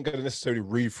 You ain't gonna necessarily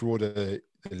read through all the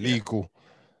legal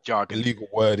jargon, the legal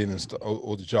wording and stuff,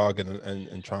 or the jargon,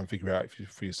 and try and figure it out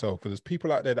for yourself. Because there's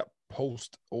people out there that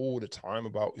post all the time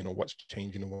about, you know, what's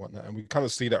changing and whatnot, and we kind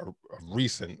of see that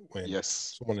recent when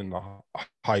someone in the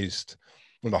highest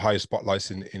one of the highest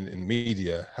spotlights in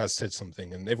media has said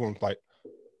something, and everyone's like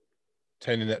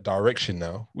turning that direction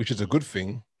now, which is a good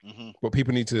thing. But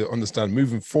people need to understand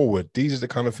moving forward, these are the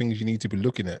kind of things you need to be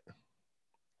looking at.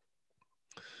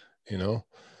 You know,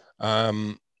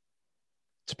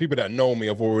 to people that know me,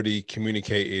 I've already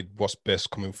communicated what's best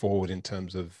coming forward in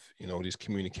terms of, you know, these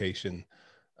communication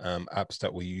apps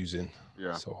that we're using.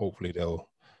 Yeah. So hopefully they'll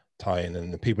tie in.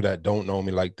 And the people that don't know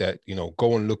me like that, you know,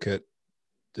 go and look at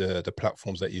the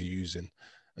platforms that you're using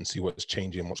and see what's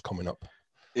changing, what's coming up.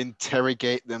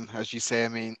 Interrogate them, as you say. I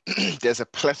mean, there's a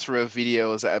plethora of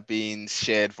videos that are being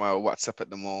shared via WhatsApp at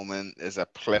the moment. There's a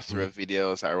plethora of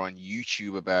videos that are on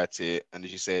YouTube about it. And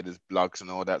as you say, there's blogs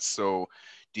and all that. So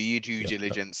do your due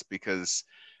diligence, because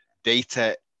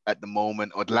data at the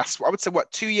moment, or the last, I would say,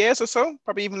 2 years or so,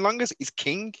 probably even longer, is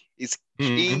king. Is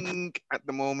king at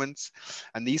the moment.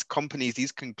 And these companies,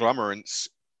 these conglomerates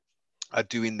are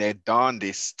doing their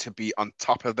darndest to be on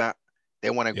top of that. They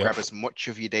want to grab as much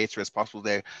of your data as possible.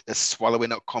 They're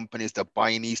swallowing up companies. They're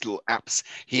buying these little apps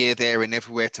here, there, and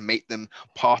everywhere to make them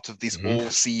part of this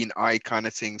all-seeing eye kind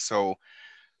of thing. So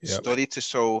study to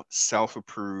show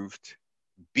self-approved.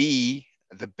 Be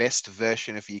the best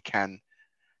version of you can,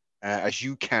 as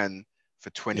you can, for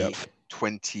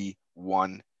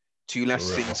 2021. Two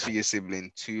last things for your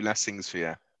sibling. Two last things for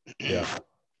you.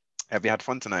 Have you had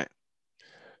fun tonight?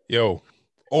 Yo,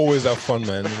 always have fun,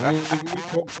 man. When we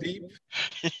talk deep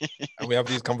and we have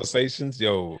these conversations,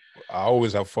 yo, I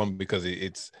always have fun because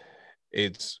it's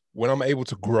when I'm able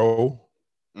to grow.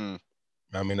 I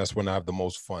mean, that's when I have the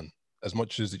most fun. As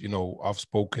much as, you know, I've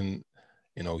spoken,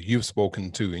 you know, you've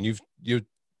spoken too, and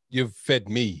you've fed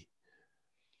me,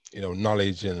 you know,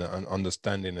 knowledge and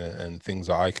understanding and things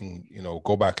that I can, you know,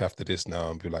 go back after this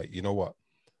now and be like, you know what,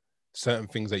 certain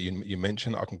things that you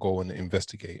mentioned, I can go and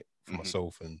investigate for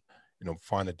myself and,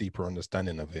 find a deeper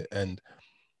understanding of it. And,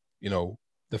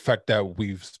 the fact that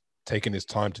we've taken this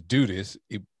time to do this,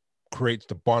 it creates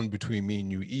the bond between me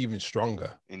and you even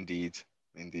stronger. Indeed.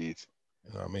 You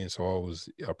know what I mean? So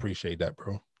I appreciate that,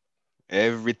 bro.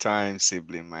 Every time,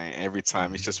 sibling, man. Every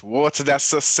time. It's just water that's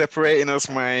just separating us,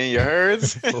 man. You heard?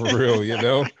 For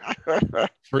real,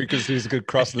 frequencies could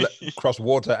cross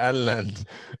water and land.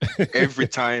 Every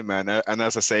time, man. And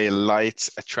as I say, light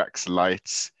attracts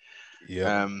light.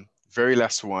 Yeah. Very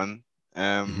last one.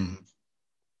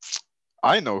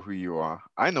 I know who you are.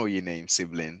 I know your name,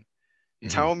 sibling.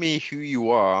 Tell me who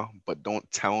you are, but don't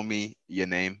tell me your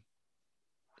name.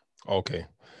 Okay.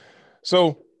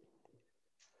 So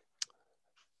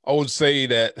I would say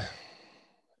that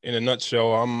in a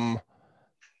nutshell,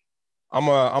 I'm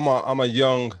a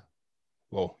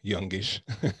youngish.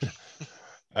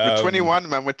 We're 21,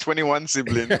 man. We're 21,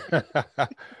 sibling.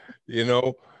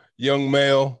 Young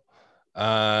male,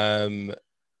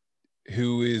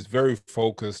 who is very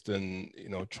focused and,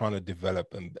 trying to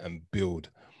develop and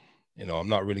build. I'm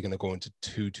not really going to go into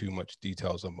too much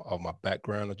details of my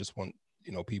background. I just want,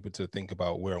 people to think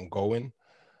about where I'm going.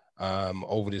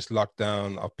 Over this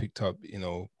lockdown, I've picked up,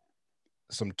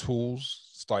 some tools,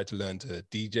 started to learn to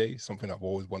DJ, something I've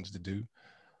always wanted to do.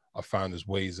 I found there's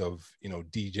ways of,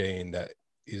 DJing that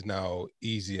is now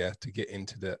easier to get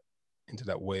into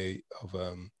that way of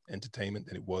entertainment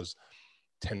than it was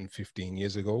 10, 15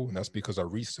 years ago. And that's because I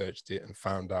researched it and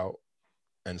found out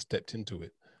and stepped into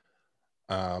it.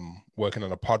 Working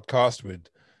on a podcast with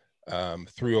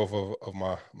 3 of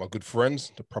my good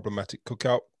friends, the Problematic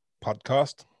Cookout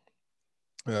podcast.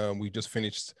 We just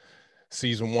finished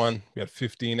season 1. We had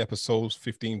 15 episodes,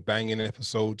 15 banging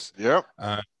episodes. Yep.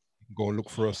 Go and look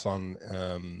for us on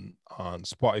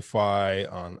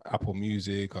Spotify, on Apple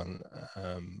Music, on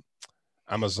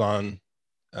Amazon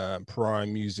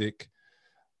Prime Music,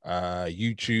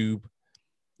 YouTube,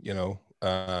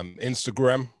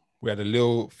 Instagram. We had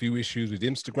a few issues with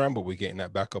Instagram, but we're getting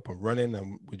that back up and running,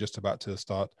 and we're just about to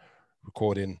start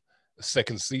recording the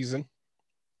 2nd season.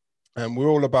 And we're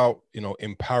all about,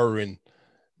 empowering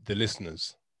the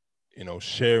listeners,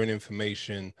 sharing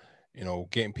information,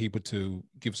 getting people to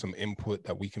give some input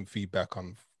that we can feedback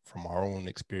on from our own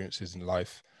experiences in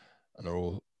life and our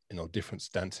all, different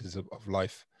stances of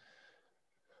life.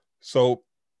 So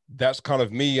that's kind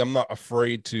of me. I'm not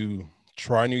afraid to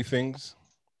try new things.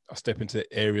 I step into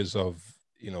areas of,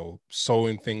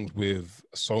 sewing things with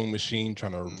a sewing machine,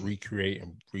 trying to recreate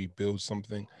and rebuild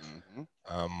something.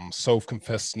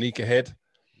 Self-confessed sneakerhead.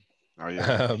 Oh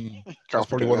yeah. That's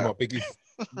probably one of my biggest,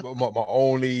 my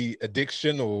only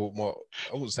addiction, or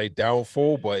I wouldn't say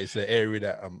downfall, but it's an area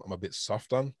that I'm a bit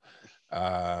soft on.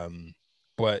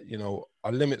 But I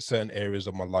limit certain areas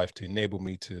of my life to enable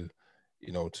me to,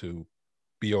 to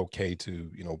be okay to,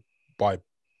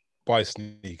 buy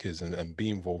sneakers and be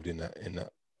involved in that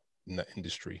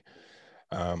industry.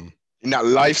 In that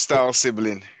lifestyle,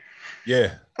 sibling.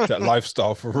 Yeah, that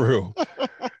lifestyle for real.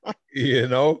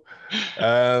 And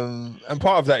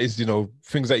part of that is,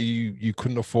 things that you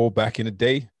couldn't afford back in the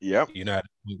day. Yeah.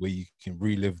 Where you can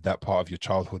relive that part of your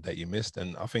childhood that you missed.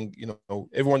 And I think,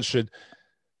 everyone should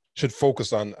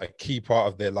focus on a key part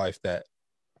of their life that,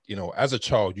 as a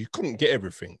child, you couldn't get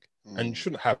everything and you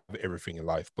shouldn't have everything in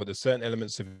life, but there's certain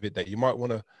elements of it that you might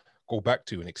want to go back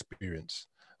to and experience,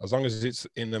 as long as it's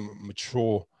in a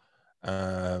mature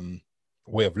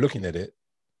way of looking at it.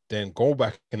 Then go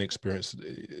back and experience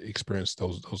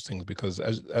those things, because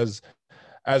as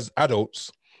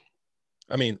adults,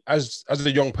 I mean, as a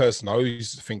young person, I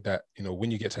always think that, when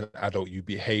you get to an adult, you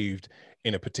behaved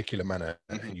in a particular manner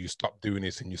and you stop doing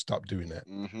this and you stop doing that.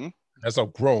 As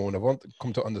I've grown, I've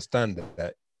come to understand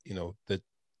that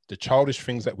the childish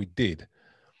things that we did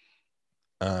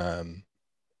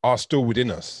are still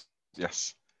within us.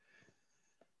 Yes.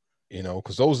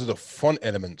 Because those are the fun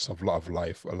elements of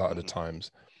life a lot of the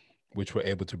times, which we're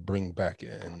able to bring back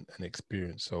and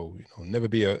experience. So, never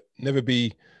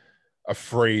be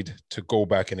afraid to go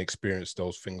back and experience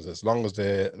those things. As long as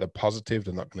they're positive,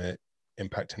 they're not going to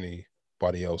impact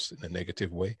anybody else in a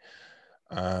negative way.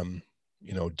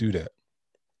 Do that.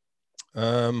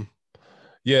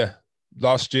 Yeah.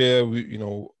 Last year,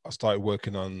 I started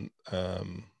working on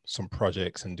some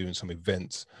projects and doing some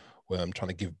events where I'm trying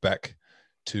to give back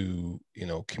to,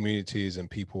 communities and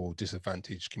people,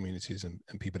 disadvantaged communities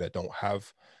and people that don't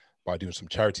have, by doing some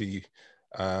charity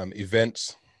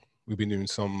events. We've been doing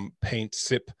some paint,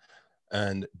 sip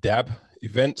and dab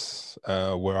events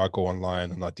where I go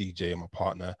online and I DJ, and my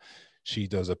partner, she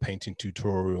does a painting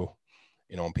tutorial,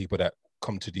 on people that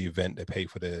come to the event. They pay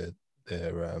for the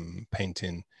their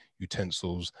painting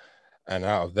utensils, and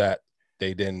out of that,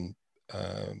 they then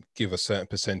give a certain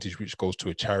percentage which goes to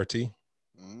a charity.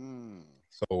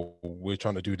 So we're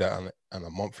trying to do that on a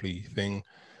monthly thing.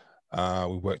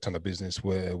 We worked on a business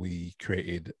where we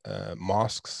created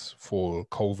masks for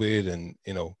COVID, and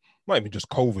not even just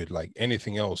COVID, like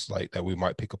anything else like that we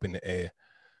might pick up in the air.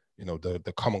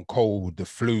 The common cold, the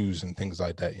flus, and things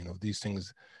like that. These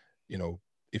things.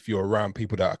 If you're around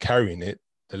people that are carrying it,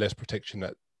 the less protection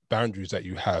that boundaries that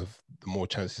you have, the more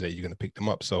chances that you're going to pick them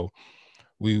up. So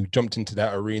we jumped into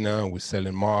that arena. We're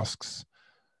selling masks,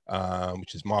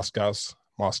 which is Mask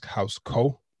House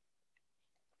Co.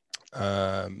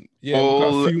 Yeah, we've got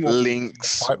a few more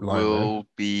links will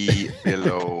be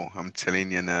below. I'm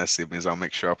telling you now, siblings. I'll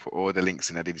make sure I put all the links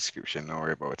in the description. Don't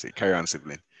worry about it. Carry on,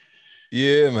 sibling.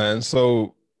 Yeah, man.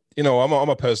 So I'm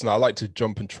a person, I like to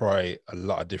jump and try a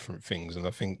lot of different things, and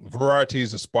I think variety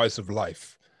is the spice of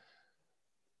life.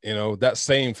 That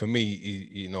saying for me,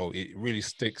 it really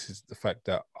sticks, is the fact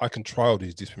that I can try all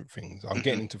these different things. I'm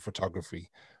getting into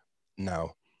photography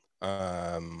now.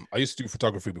 I used to do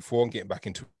photography before. I'm getting back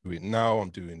into it now. I'm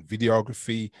doing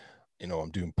videography.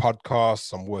 I'm doing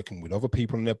podcasts. I'm working with other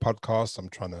people in their podcasts. I'm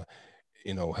trying to,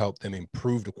 help them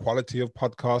improve the quality of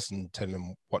podcasts and tell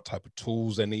them what type of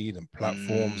tools they need and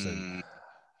platforms. And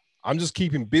I'm just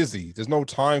keeping busy. There's no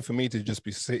time for me to just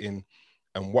be sitting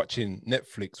and watching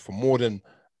Netflix for more than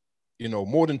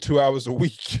 2 hours a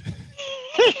week.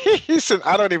 He said,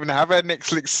 I don't even have a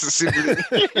Netflix sibling.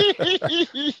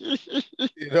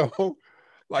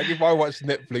 Like if I watch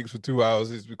Netflix for 2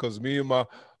 hours, it's because me and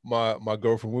my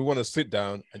girlfriend, we want to sit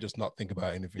down and just not think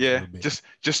about anything for a bit.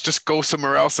 Just go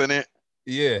somewhere else in it.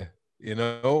 Yeah,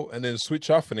 and then switch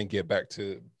off and then get back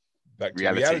to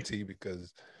reality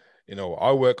because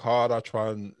I work hard. I try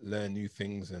and learn new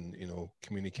things and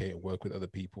communicate and work with other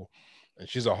people. And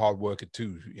she's a hard worker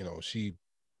too. She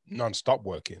non-stop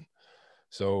working.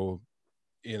 So,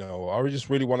 I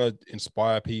just really want to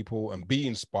inspire people and be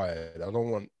inspired. I don't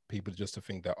want people just to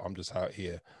think that I'm just out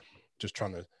here just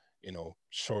trying to,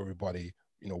 show everybody,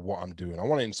 what I'm doing. I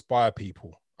want to inspire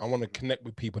people. I want to connect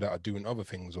with people that are doing other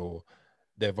things, or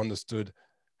they've understood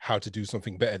how to do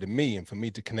something better than me, and for me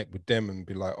to connect with them and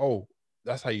be like, oh,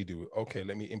 that's how you do it. Okay,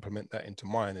 let me implement that into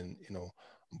mine, and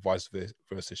vice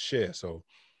versa share. So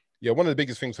yeah, one of the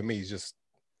biggest things for me is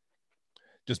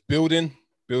just building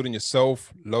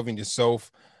yourself, loving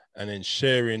yourself, and then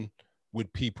sharing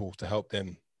with people to help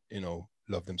them,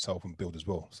 love themselves and build as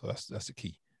well. So that's the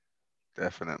key.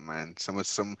 Definite, man.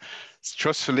 Some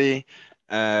trustfully,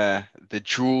 the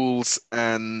jewels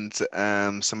and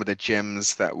some of the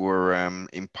gems that were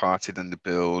imparted in the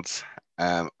build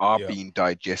are being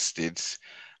digested.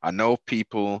 I know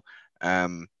people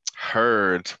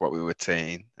heard what we were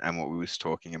saying and what we was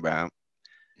talking about.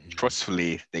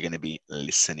 Trustfully, they're going to be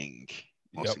listening,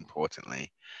 most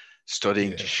importantly,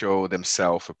 studying to show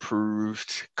themselves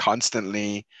approved,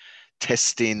 constantly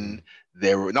testing.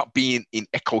 They're not being in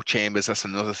echo chambers. That's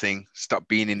another thing. Stop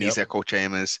being in these echo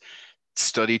chambers.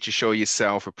 Study to show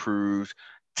yourself approved.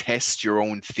 Test your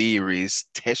own theories.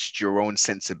 Test your own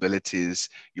sensibilities,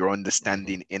 your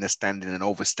understanding, understanding, and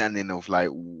overstanding of like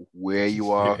where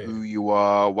you are, who you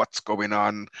are, what's going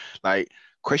on. Like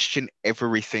question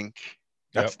everything.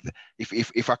 That's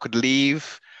if I could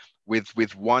leave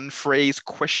with one phrase,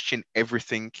 question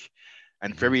everything.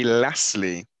 And very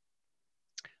lastly,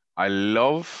 I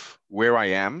love where I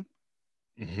am,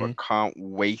 but can't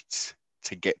wait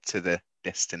to get to the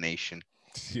destination.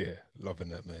 Yeah, loving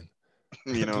that, man.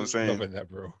 You know what I'm saying? Loving that,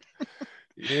 bro.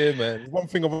 Yeah, man. One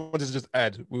thing I wanted to just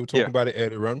add, we were talking about it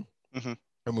earlier on, and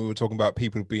we were talking about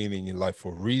people being in your life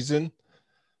for reason,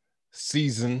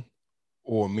 season,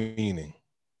 or meaning.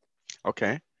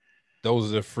 Okay.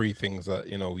 Those are the three things that,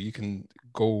 you can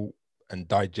go and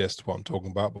digest what I'm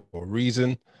talking about, but for a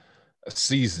reason, a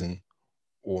season,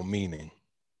 or meaning.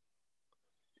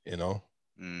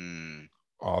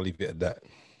 I'll leave it at that.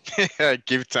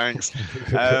 Give thanks.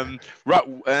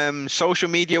 Social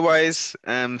media wise,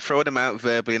 throw them out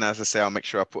verbally, and as I say, I'll make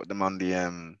sure I put them on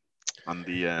the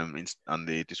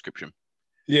description.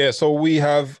 Yeah, so we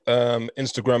have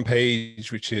Instagram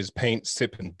page, which is Paint,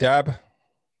 Sip, and Dab.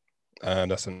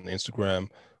 And that's on Instagram.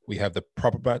 We have the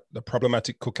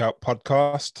Problematic Cookout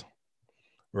podcast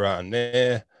right on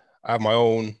there. I have my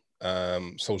own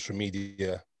social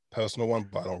media personal one,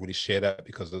 but I don't really share that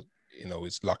because of,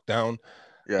 it's locked down.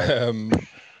 Yeah.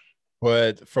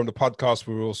 But from the podcast,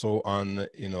 we're also on,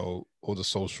 all the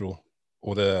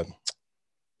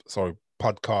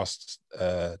podcast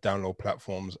download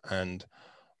platforms and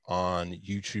on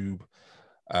YouTube.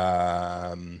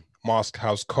 Mask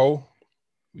House Co.,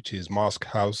 which is Mask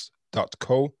House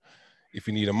psco.co. If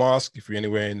you need a mask, if you're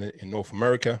anywhere in North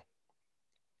America,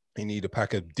 you need a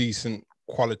pack of decent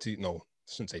quality, no, I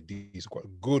shouldn't say decent,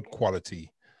 good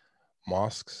quality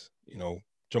masks, you know,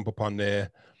 jump up on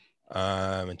there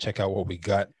and check out what we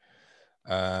got.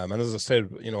 And as I said,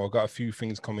 you know, I've got a few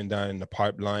things coming down in the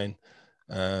pipeline.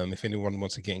 If anyone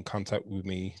wants to get in contact with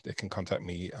me, they can contact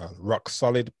me Rock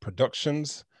Solid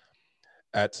Productions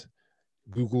at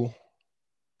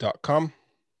google.com.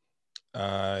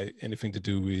 Anything to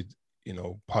do with, you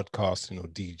know, podcasts, you know,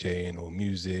 DJing or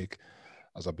music,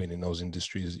 as I've been in those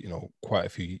industries, you know, quite a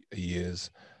few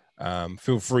years.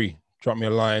 Feel free, drop me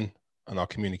a line and I'll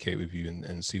communicate with you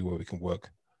and see where we can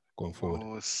work going forward.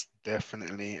 Most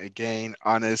definitely. Again,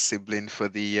 honors, Sibling, for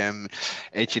the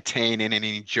entertaining and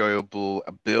enjoyable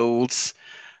builds.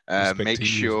 Make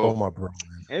sure my bro,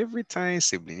 every time,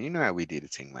 Sibling, you know how we do the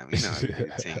thing, man. We know how we do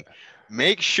the thing.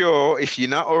 Make sure, if you're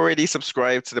not already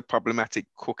subscribed to the Problematic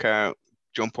Cookout,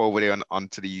 jump over there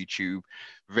onto the YouTube.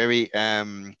 Very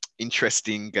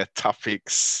interesting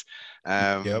topics,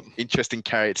 interesting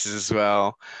characters as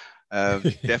well.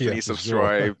 Definitely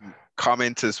subscribe, sure.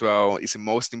 Comment as well. It's the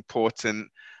most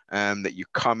important that you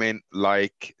comment,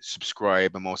 like,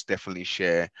 subscribe, and most definitely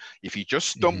share. If you just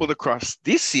stumbled across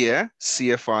this year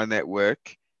CFR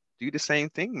Network, do the same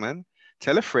thing, man.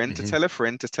 Tell a friend to tell a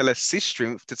friend to tell a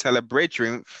sister to tell a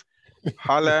brethren.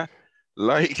 Holla.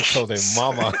 Like, tell their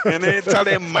mama. And then tell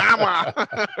their mama.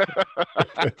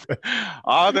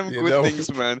 All them good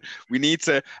things, man. We need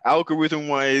to, algorithm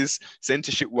wise,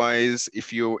 censorship wise,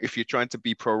 if you're trying to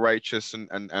be pro-righteous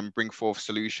and bring forth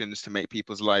solutions to make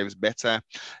people's lives better,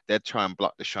 they're trying to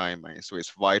block the shine, man. So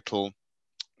it's vital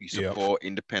you support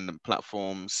independent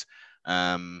platforms.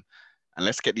 And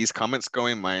let's get these comments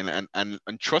going, man. And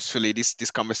trustfully,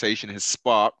 this conversation has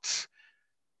sparked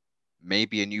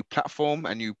maybe a new platform,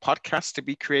 a new podcast to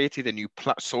be created, a new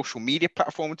social media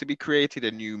platform to be created,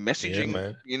 a new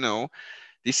messaging. You know,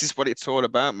 this is what it's all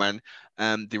about, man.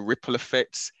 The ripple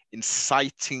effects,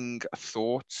 inciting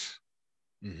thought.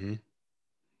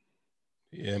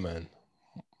 Yeah, man.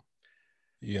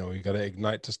 You know, you got to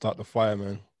ignite to start the fire,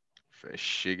 man. For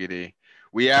shiggity.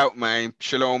 We out, man.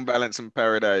 Shalom, balance, and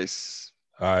paradise.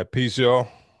 All right, peace, y'all.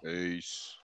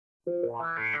 Peace.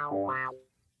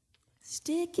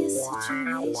 Sticky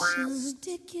situation,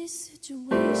 sticky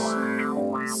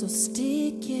situation, so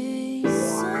sticky,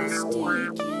 so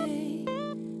sticky.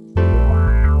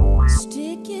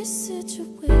 Sticky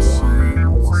situation,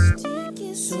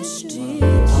 sticky, so sticky,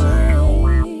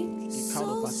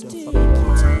 so sticky.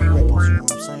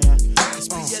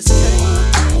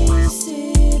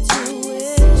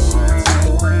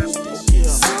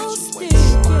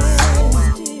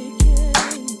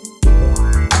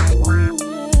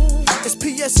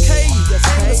 PSK, aim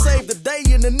to save the day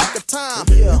in the nick of time.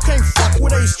 You can't fuck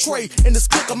with Ace Trey in this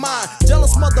click of mine.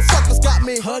 Jealous motherfuckers got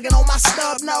me hugging on my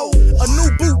snub nose. A new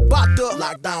boot bout to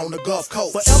lock down the Gulf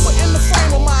Coast. Forever in the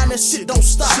frame of mind, that shit don't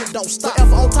stop.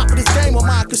 Forever on top of this game of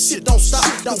mine, cause shit don't stop.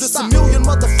 Cause there's a million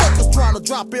motherfuckers trying to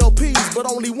drop LPs, but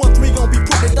only 1-3 gonna be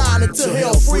putting it down until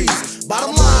hell freeze.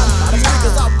 Bottom line, these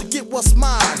niggas out to get what's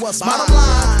mine. Bottom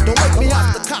line, don't make me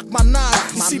have to cock my nine.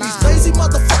 You see these lazy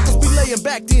motherfuckers be laying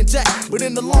back then jack, but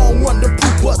in the long run, them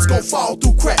poop butts gon' fall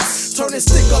through cracks. Turn this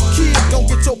stick up kid, gon'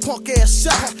 get your punk ass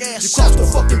shot. You crossed the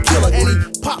fucking killer and he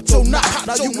popped your knot.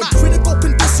 Now you in critical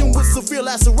condition with severe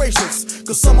lacerations,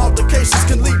 cause some altercations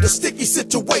can lead to sticky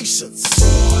situations.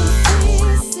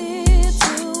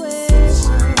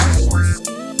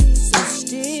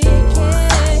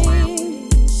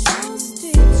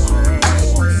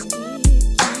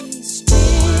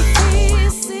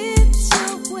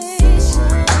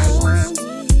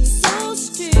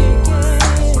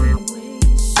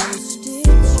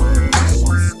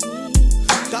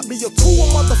 Me a crew of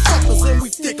motherfuckers and we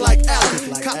thick like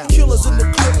Allen. Cop killers in the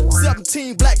clip,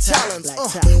 17 black talons.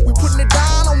 We putting it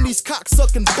down on these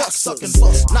cock-sucking butt-suckers.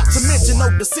 Not to mention no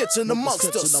dissension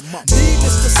amongst us.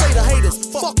 Needless to say the haters,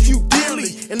 fuck you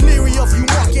dearly. And leery of you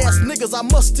mark-ass niggas, I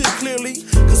must steer clearly.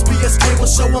 Cause PSK will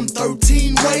show them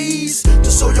 13 ways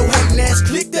to show your hating ass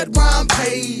click that rhyme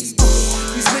pays.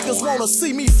 These niggas wanna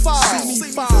see me fall.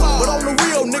 But on the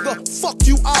real, nigga, fuck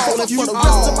you all. And for the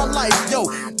rest of my life, yo,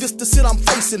 this the shit I'm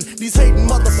facing. These hating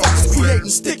motherfuckers creating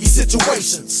sticky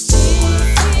situations.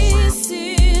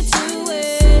 Sticky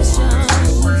situations,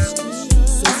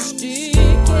 so sticky.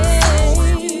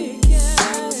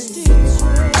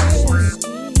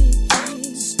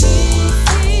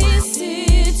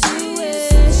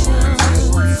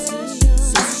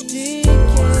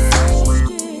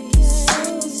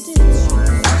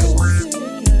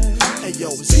 Hey yo,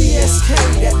 PSK,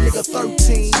 that nigga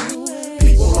 13.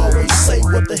 People always say,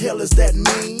 what the hell is that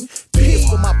mean? P is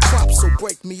for my props, so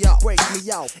break me out, break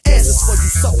me out. S is for you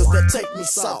suckers that take me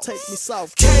south, take me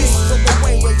south. K is for the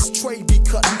way Ace Trey be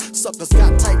cutting. Suckers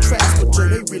got tight tracks, but Dre,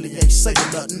 they really ain't saying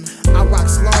nothing. I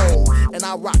rocks long, and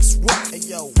I rocks rough,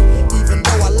 ayo. Even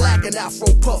though I lack an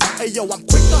afro puff, ayo, I'm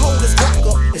quick to hold this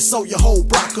block up and sew your whole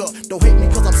block up. Don't hate me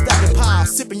cause I'm stacking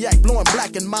piles, sipping yak, blowing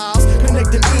black and miles,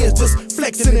 connecting ears, just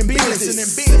flexing in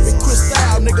business. Sipping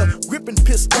crystal, nigga, gripping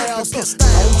pistols.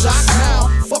 On jock now,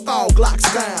 fuck all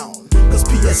Glocks down. Cause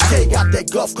PSK got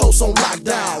that Gulf Coast on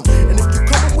lockdown. And if you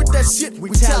coming with that shit,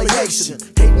 retaliation.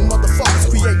 Hating motherfuckers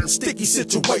creating sticky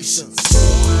situations.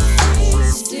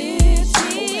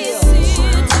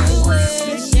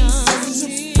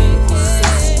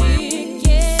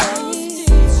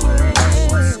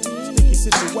 Sticky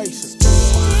situations.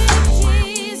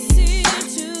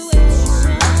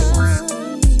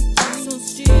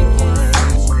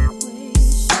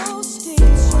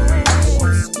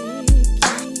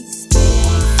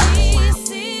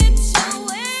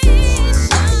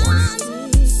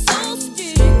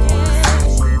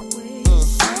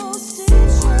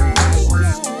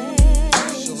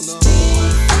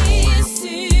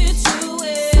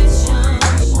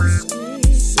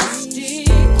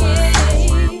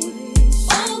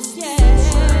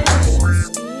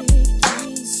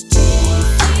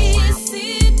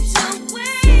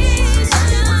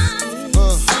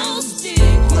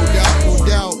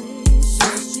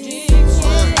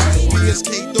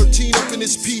 PSK 13 up in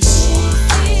this piece,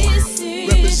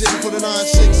 representing for the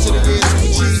 9-6 to the year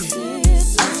 2G.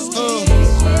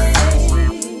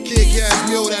 Kid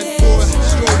Casmio, that boy,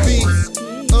 Stro B.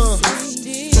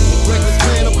 Reckless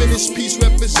Clan up in this piece,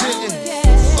 representing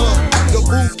the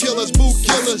boot killers,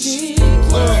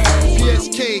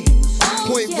 PSK,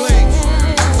 Point Blank,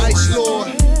 Ice Lord,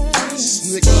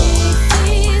 Snicker.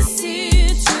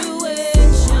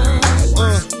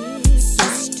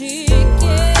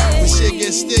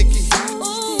 Get sticky.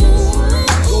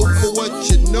 Go for what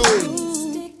you know.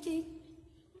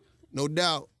 No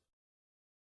doubt.